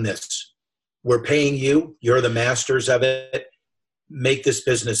 you own this. We're paying you. You're the masters of it. Make this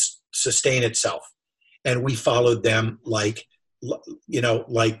business sustain itself. And we followed them like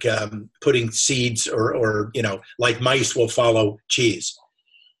putting seeds or like mice will follow cheese.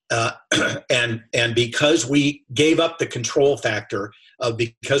 And because we gave up the control factor of,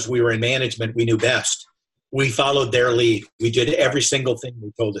 because we were in management, we knew best. We followed their lead. We did every single thing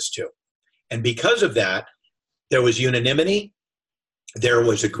they told us to. And because of that, there was unanimity, there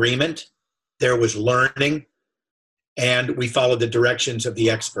was agreement, there was learning, and we followed the directions of the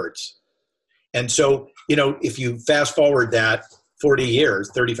experts. And so, if you fast forward that 40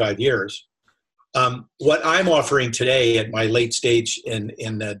 years, 35 years, what I'm offering today at my late stage in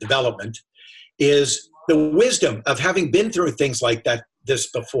development is the wisdom of having been through things like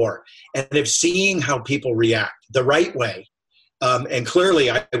this before, and of seeing how people react the right way. And clearly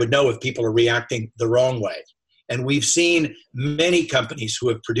I would know if people are reacting the wrong way. And we've seen many companies who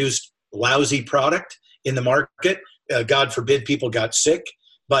have produced lousy product in the market. God forbid people got sick,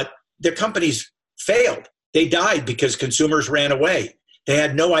 but their companies failed. They died because consumers ran away. They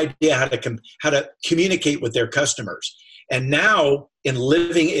had no idea how to communicate with their customers. And now, in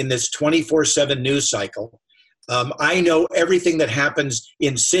living in this 24/7 news cycle, I know everything that happens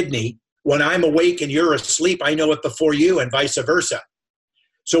in Sydney when I'm awake and you're asleep, I know it before you, and vice versa.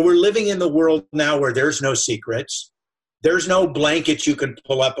 So we're living in the world now where there's no secrets. There's no blankets you can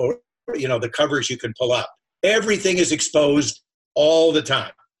pull up, or the covers you can pull up. Everything is exposed all the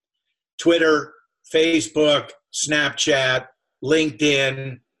time. Twitter, Facebook, Snapchat,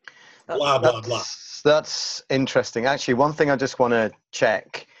 LinkedIn, blah, blah, blah. That's interesting. Actually, one thing I just want to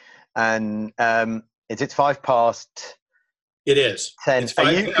check, and is it 5 past? It is. 10. It's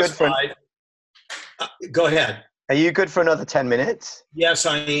 5 past 5. Go ahead. Are you good for another 10 minutes? Yes,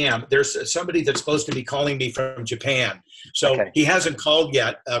 I am. There's somebody that's supposed to be calling me from Japan. So Okay. He hasn't called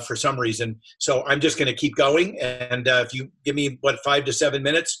yet for some reason. So I'm just going to keep going. And if you give me, 5 to 7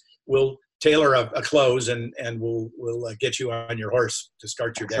 minutes, we'll tailor a close and we'll get you on your horse to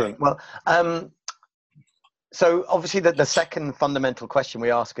start your day. Well, so obviously the second fundamental question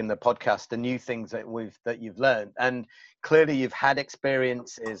we ask in the podcast, the new things that you've learned, and clearly you've had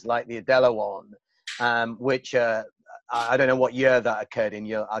experiences like the Adela one, which I don't know what year that occurred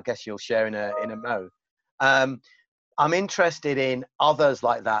in. I guess you'll share in a mo. I'm interested in others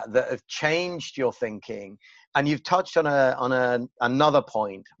like that have changed your thinking, and you've touched on another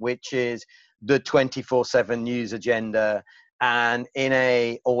point, which is the 24/7 news agenda, and in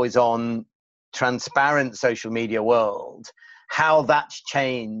a always-on, transparent social media world, how that's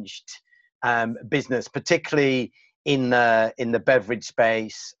changed business, particularly in the beverage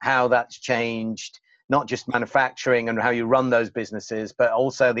space, how that's changed not just manufacturing and how you run those businesses, but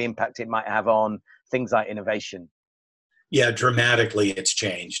also the impact it might have on things like innovation. Yeah, dramatically it's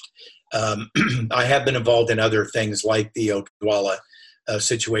changed. I have been involved in other things like the Odwalla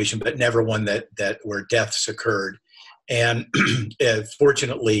situation, but never one that where deaths occurred. And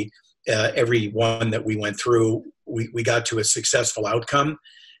fortunately, every one that we went through, we got to a successful outcome.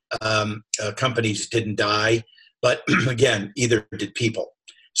 Companies didn't die, but again, either did people.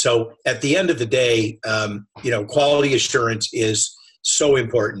 So at the end of the day, quality assurance is so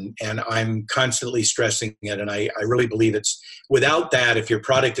important, and I'm constantly stressing it. And I really believe it's without that, if your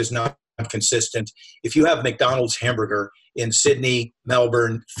product is not consistent, if you have McDonald's hamburger in Sydney,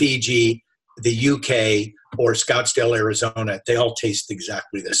 Melbourne, Fiji, the UK, or Scottsdale, Arizona, they all taste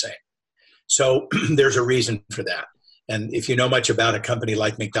exactly the same. So there's a reason for that. And if you know much about a company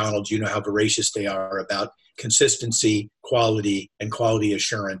like McDonald's, you know how voracious they are about consistency, quality, and quality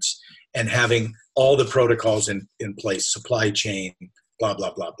assurance, and having all the protocols in place, supply chain, blah,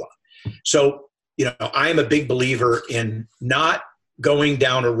 blah, blah, blah. So, I'm a big believer in not going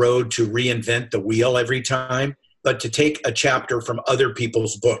down a road to reinvent the wheel every time, but to take a chapter from other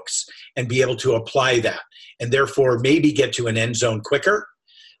people's books and be able to apply that, and therefore maybe get to an end zone quicker,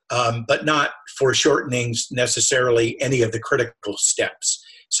 but not foreshortening necessarily any of the critical steps.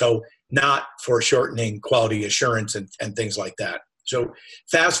 So not foreshortening quality assurance and things like that. So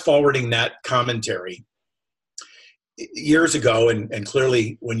fast forwarding that commentary, years ago, and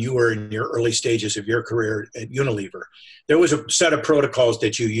clearly when you were in your early stages of your career at Unilever, there was a set of protocols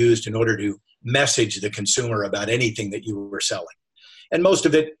that you used in order to message the consumer about anything that you were selling. And most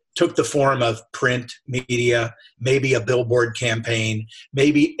of it took the form of print media, maybe a billboard campaign,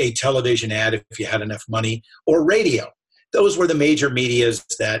 maybe a television ad if you had enough money, or radio. Those were the major medias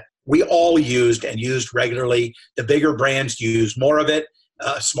that we all used and used regularly. The bigger brands used more of it.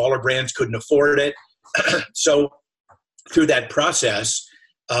 Smaller brands couldn't afford it. So through that process,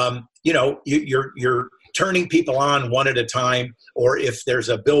 you're turning people on one at a time, or if there's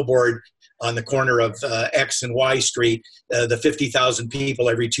a billboard on the corner of X and Y Street, the 50,000 people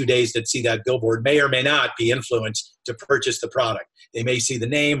every 2 days that see that billboard may or may not be influenced to purchase the product. They may see the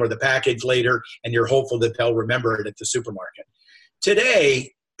name or the package later, and you're hopeful that they'll remember it at the supermarket.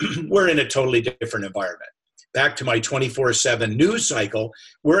 Today, we're in a totally different environment. Back to my 24/7 news cycle,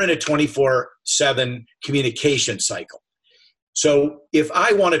 we're in a 24/7 communication cycle. So if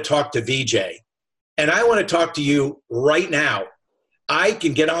I want to talk to VJ, and I want to talk to you right now, I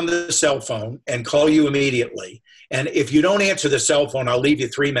can get on the cell phone and call you immediately. And if you don't answer the cell phone, I'll leave you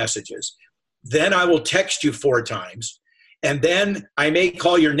 3 messages. Then I will text you 4 times. And then I may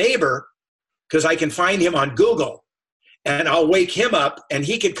call your neighbor because I can find him on Google. And I'll wake him up, and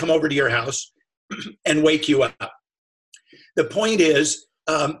he could come over to your house and wake you up. The point is,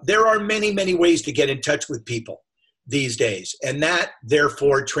 there are many, many ways to get in touch with people these days. And that,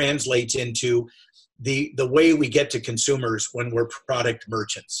 therefore, translates into the way we get to consumers when we're product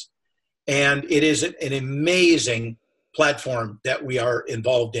merchants. And it is an amazing platform that we are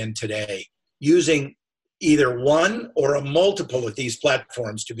involved in today, using either one or a multiple of these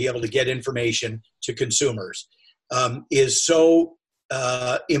platforms to be able to get information to consumers is so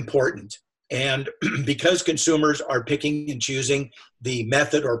important. And because consumers are picking and choosing the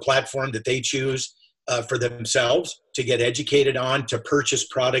method or platform that they choose for themselves to get educated on, to purchase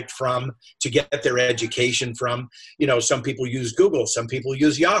product from, to get their education from, some people use Google, some people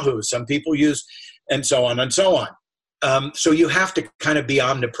use Yahoo, some people use, and so on and so on. So you have to kind of be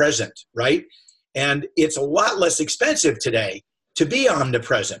omnipresent, right? And it's a lot less expensive today to be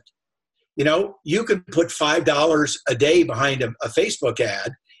omnipresent. You can put $5 a day behind a Facebook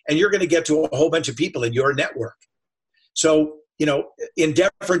ad, and you're going to get to a whole bunch of people in your network. So, in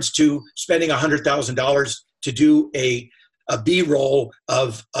deference to spending $100,000 to do a B-roll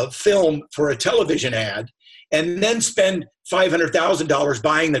of film for a television ad, and then spend $500,000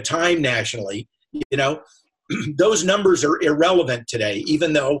 buying the time nationally, those numbers are irrelevant today,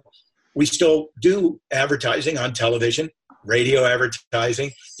 even though we still do advertising on television, radio advertising,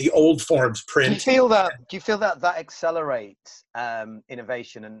 the old forms, print. Do you feel that accelerates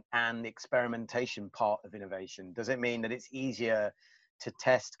innovation and the experimentation part of innovation? Does it mean that it's easier to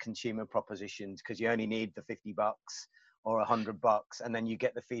test consumer propositions because you only need the $50 or $100, and then you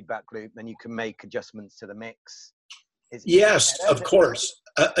get the feedback loop, then you can make adjustments to the mix? Yes, of course.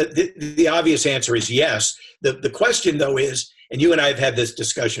 The obvious answer is yes. The question, though, is, and you and I have had this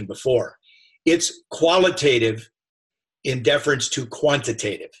discussion before, it's qualitative in deference to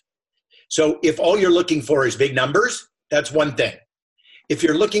quantitative. So if all you're looking for is big numbers, that's one thing. If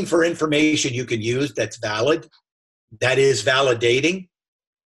you're looking for information you can use that's valid, that is validating,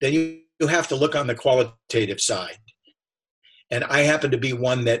 then you have to look on the qualitative side. And I happen to be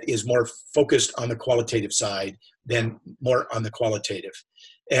one that is more focused on the qualitative side than more on the qualitative.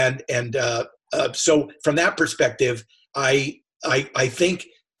 And so from that perspective, I think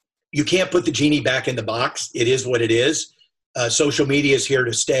you can't put the genie back in the box. It is what it is. Social media is here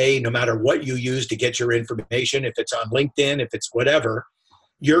to stay, no matter what you use to get your information. If it's on LinkedIn, if it's whatever,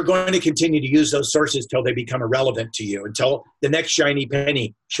 you're going to continue to use those sources till they become irrelevant to you, until the next shiny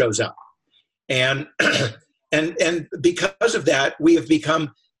penny shows up. And and because of that, we have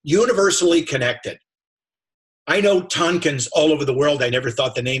become universally connected. I know Tonkins all over the world. I never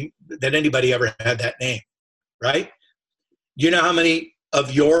thought that anybody ever had that name, right? You know how many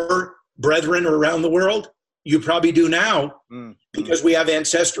of your brethren are around the world? You probably do now, because we have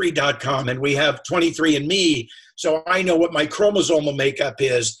Ancestry.com and we have 23andMe. So I know what my chromosomal makeup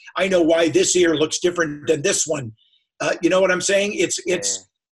is. I know why this ear looks different than this one. You know what I'm saying? It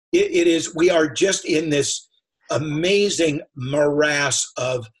is. We are just in this amazing morass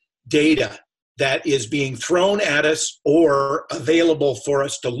of data that is being thrown at us or available for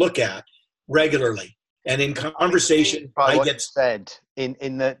us to look at regularly. And in conversation, I get said in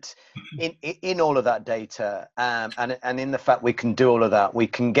all of that data, and in the fact we can do all of that, we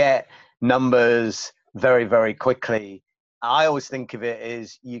can get numbers very, very quickly. I always think of it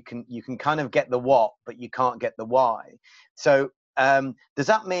as you can kind of get the what, but you can't get the why. So does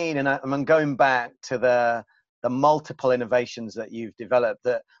that mean? And I'm going back to the multiple innovations that you've developed,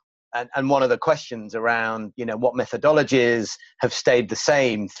 that and one of the questions around what methodologies have stayed the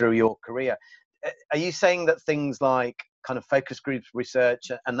same through your career. Are you saying that things like kind of focus groups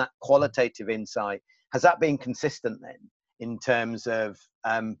research and that qualitative insight, has that been consistent then in terms of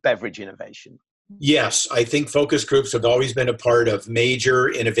beverage innovation? Yes, I think focus groups have always been a part of major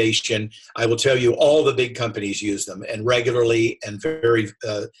innovation. I will tell you, all the big companies use them, and regularly and very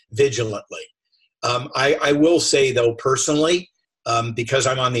vigilantly. I will say, though, personally, because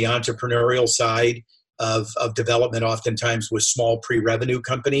I'm on the entrepreneurial side of development, oftentimes with small pre-revenue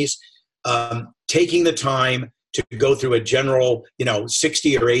companies, taking the time to go through a general,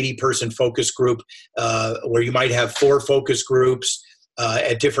 60 or 80 person focus group, where you might have 4 focus groups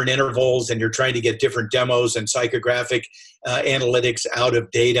at different intervals, and you're trying to get different demos and psychographic analytics out of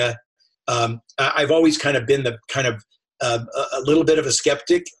data. I've always kind of been a little bit of a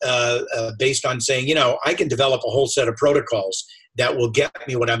skeptic, based on saying, I can develop a whole set of protocols that will get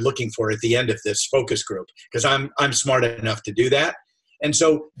me what I'm looking for at the end of this focus group, because I'm smart enough to do that. And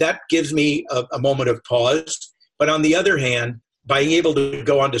so that gives me a moment of pause. But on the other hand, being able to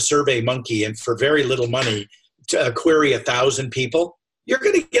go onto SurveyMonkey and for very little money to query 1,000 people, you're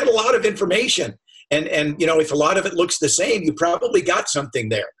going to get a lot of information. And if a lot of it looks the same, you probably got something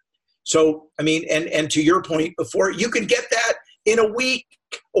there. So, I mean, and to your point before, you can get that in a week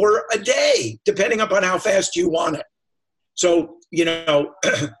or a day, depending upon how fast you want it. So,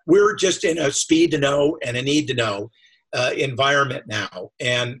 we're just in a speed to know and a need to know environment now.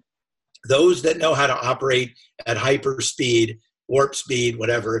 And those that know how to operate at hyper speed, warp speed,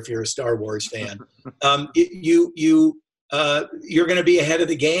 whatever, if you're a Star Wars fan, you you're going to be ahead of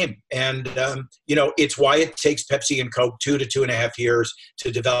the game. And, it's why it takes Pepsi and Coke 2 to 2.5 years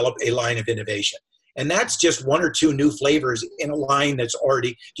to develop a line of innovation. And that's just 1 or 2 new flavors in a line that's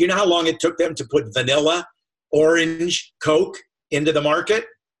already, do you know how long it took them to put vanilla, orange, Coke into the market?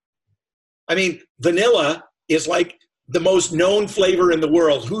 I mean, vanilla is like the most known flavor in the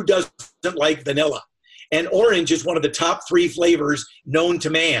world. Who doesn't like vanilla? And orange is one of the top 3 flavors known to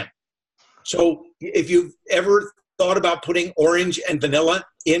man. So if you've ever thought about putting orange and vanilla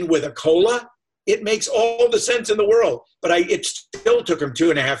in with a cola, it makes all the sense in the world. But it still took them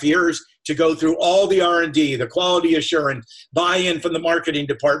 2.5 years to go through all the R&D, the quality assurance, buy-in from the marketing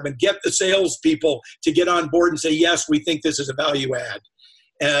department, get the salespeople to get on board and say, yes, we think this is a value add,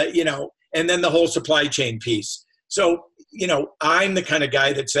 and then the whole supply chain piece. So, I'm the kind of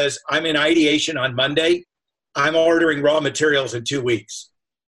guy that says, I'm in ideation on Monday, I'm ordering raw materials in 2 weeks.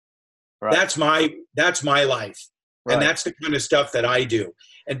 Right. That's my life. Right. And that's the kind of stuff that I do.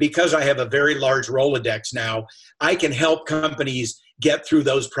 And because I have a very large Rolodex now, I can help companies get through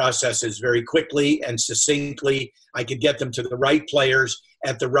those processes very quickly and succinctly. I can get them to the right players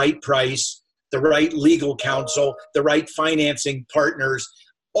at the right price, the right legal counsel, the right financing partners,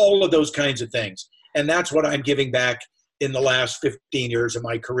 all of those kinds of things. And that's what I'm giving back in the last 15 years of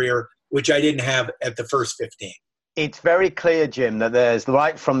my career, which I didn't have at the first 15. It's very clear, Jim, that there's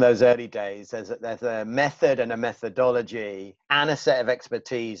right from those early days, there's a method and a methodology and a set of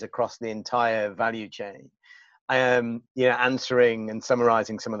expertise across the entire value chain. Answering and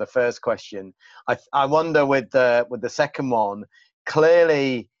summarizing some of the first question, I wonder with the second one,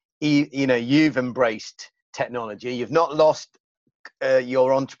 clearly, you've embraced technology. You've not lost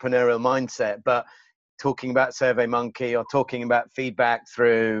your entrepreneurial mindset, but talking about SurveyMonkey or talking about feedback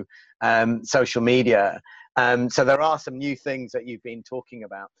through social media. So there are some new things that you've been talking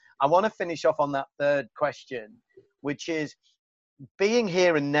about. I want to finish off on that third question, which is being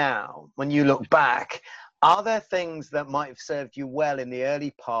here and now, when you look back, are there things that might have served you well in the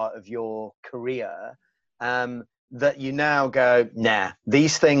early part of your career that you now go, nah,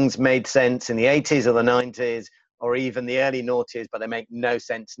 these things made sense in the 80s or the 90s or even the early noughties, but they make no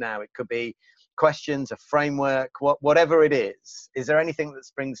sense now? It could be questions, a framework, whatever it is. Is there anything that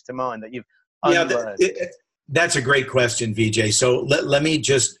springs to mind that you've unlearned? That's a great question, Vijay. So let me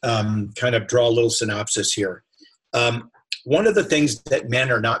just kind of draw a little synopsis here. One of the things that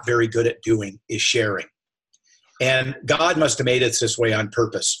men are not very good at doing is sharing. And God must have made us this way on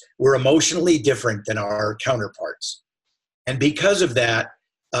purpose. We're emotionally different than our counterparts. And because of that,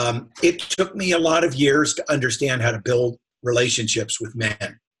 it took me a lot of years to understand how to build relationships with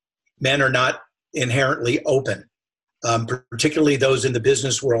men. Men are not inherently open. Particularly those in the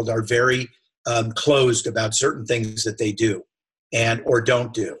business world are very closed about certain things that they do or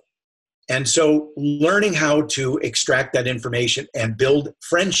don't do. And so learning how to extract that information and build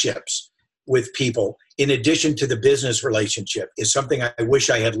friendships with people in addition to the business relationship is something I wish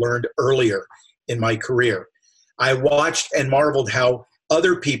I had learned earlier in my career. I watched and marveled how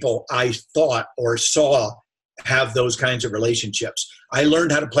other people I thought or saw have those kinds of relationships. I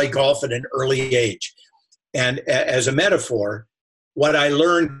learned how to play golf at an early age. And as a metaphor, what I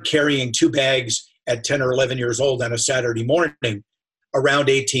learned carrying 2 bags at 10 or 11 years old on a Saturday morning around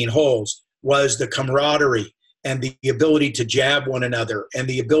 18 holes was the camaraderie and the ability to jab one another and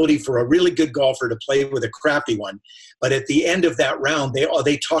the ability for a really good golfer to play with a crappy one. But at the end of that round,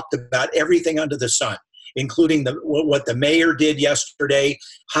 they talked about everything under the sun, including what the mayor did yesterday,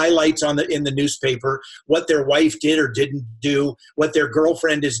 highlights in the newspaper, what their wife did or didn't do, what their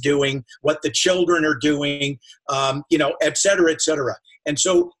girlfriend is doing, what the children are doing, et cetera, et cetera. And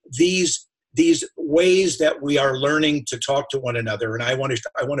so these ways that we are learning to talk to one another, and I want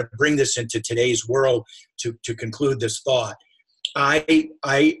to bring this into today's world to conclude this thought.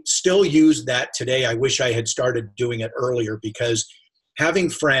 I still use that today. I wish I had started doing it earlier, because having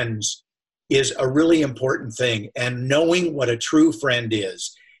friends is a really important thing. And knowing what a true friend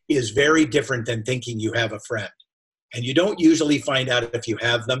is very different than thinking you have a friend. And you don't usually find out if you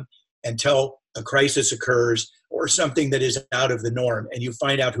have them until a crisis occurs or something that is out of the norm, and you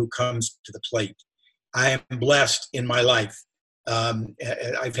find out who comes to the plate. I am blessed in my life.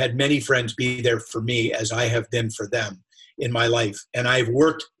 I've had many friends be there for me as I have been for them in my life. And I've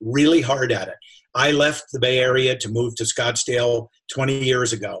worked really hard at it. I left the Bay Area to move to Scottsdale 20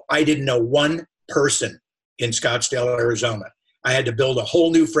 years ago. I didn't know one person in Scottsdale, Arizona. I had to build a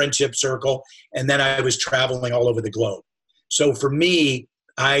whole new friendship circle, and then I was traveling all over the globe. So for me,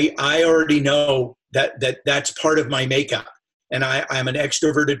 I already know that's part of my makeup. And I'm an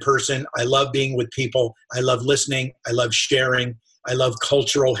extroverted person. I love being with people. I love listening. I love sharing. I love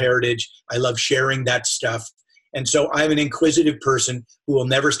cultural heritage. I love sharing that stuff. And so I'm an inquisitive person who will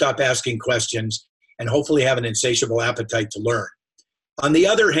never stop asking questions and hopefully have an insatiable appetite to learn. On the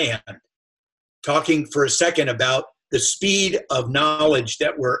other hand, talking for a second about the speed of knowledge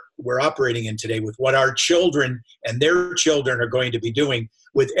that we're operating in today with what our children and their children are going to be doing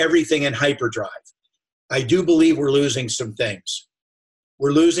with everything in hyperdrive, I do believe we're losing some things.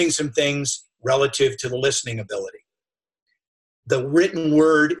 We're losing some things relative to the listening ability. The written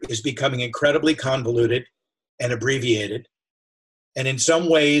word is becoming incredibly convoluted and abbreviated. And in some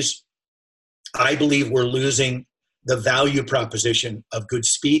ways, I believe we're losing the value proposition of good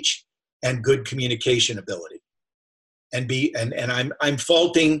speech and good communication ability. And I'm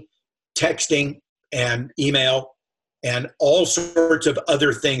faulting texting and email and all sorts of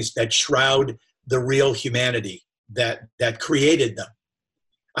other things that shroud the real humanity that created them.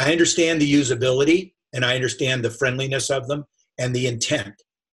 I understand the usability and I understand the friendliness of them and the intent.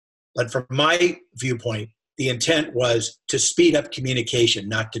 But from my viewpoint, the intent was to speed up communication,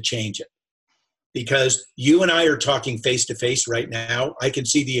 not to change it. Because you and I are talking face to face right now. I can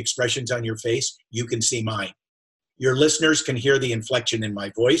see the expressions on your face. You can see mine. Your listeners can hear the inflection in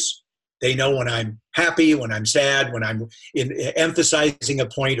my voice. They know when I'm happy, when I'm sad, when I'm emphasizing a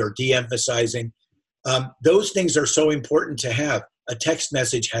point or de-emphasizing. Those things are so important to have. A text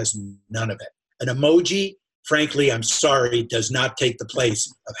message has none of it. An emoji, frankly, I'm sorry, does not take the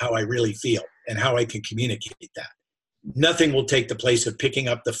place of how I really feel and how I can communicate that. Nothing will take the place of picking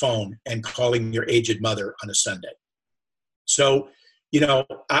up the phone and calling your aged mother on a Sunday. So,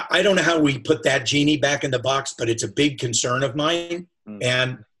 I don't know how we put that genie back in the box, but it's a big concern of mine.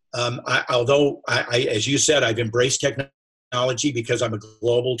 And although as you said, I've embraced technology because I'm a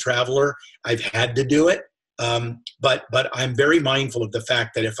global traveler, I've had to do it. But I'm very mindful of the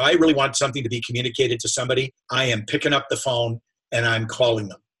fact that if I really want something to be communicated to somebody, I am picking up the phone and I'm calling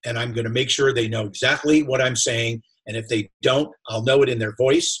them. And I'm going to make sure they know exactly what I'm saying. And if they don't, I'll know it in their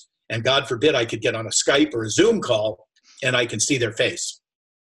voice. And God forbid I could get on a Skype or a Zoom call and I can see their face.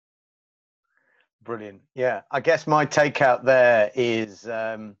 Brilliant. Yeah. I guess my takeout there is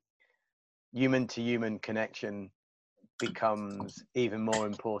human to human connection becomes even more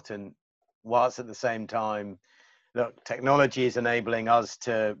important, whilst at the same time, look, technology is enabling us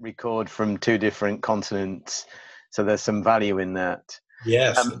to record from 2 different continents. So there's some value in that.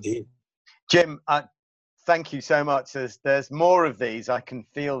 Yes, indeed. Jim, thank you so much. There's more of these. I can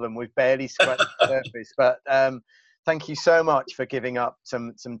feel them. We've barely scratched the surface, but thank you so much for giving up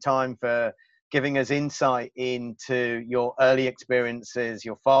some time, for giving us insight into your early experiences,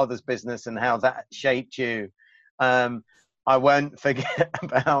 your father's business, and how that shaped you. I won't forget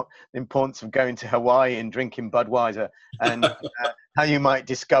about the importance of going to Hawaii and drinking Budweiser, and how you might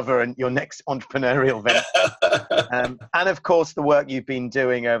discover your next entrepreneurial venture. And of course, the work you've been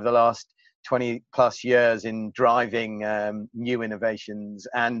doing over the last 20 plus years in driving new innovations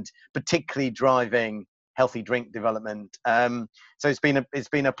and particularly driving healthy drink development. So it's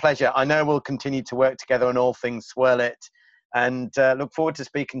been a pleasure. I know we'll continue to work together on all things Swirl It, and look forward to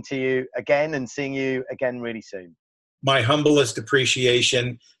speaking to you again and seeing you again really soon. My humblest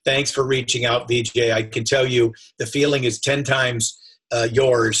appreciation. Thanks for reaching out, VJ. I can tell you the feeling is 10 times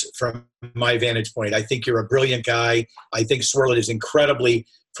yours from my vantage point. I think you're a brilliant guy. I think Swirl It is incredibly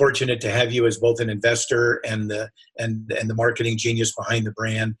fortunate to have you as both an investor and the marketing genius behind the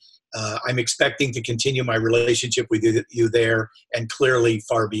brand. I'm expecting to continue my relationship with you there and clearly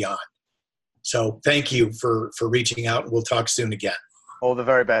far beyond. So thank you for reaching out. We'll talk soon again. All the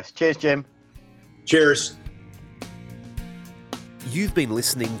very best. Cheers, Jim. Cheers. You've been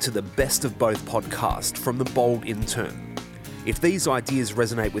listening to the Best of Both podcast from the Bold Intern. If these ideas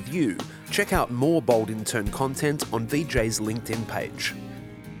resonate with you, check out more Bold Intern content on VJ's LinkedIn page.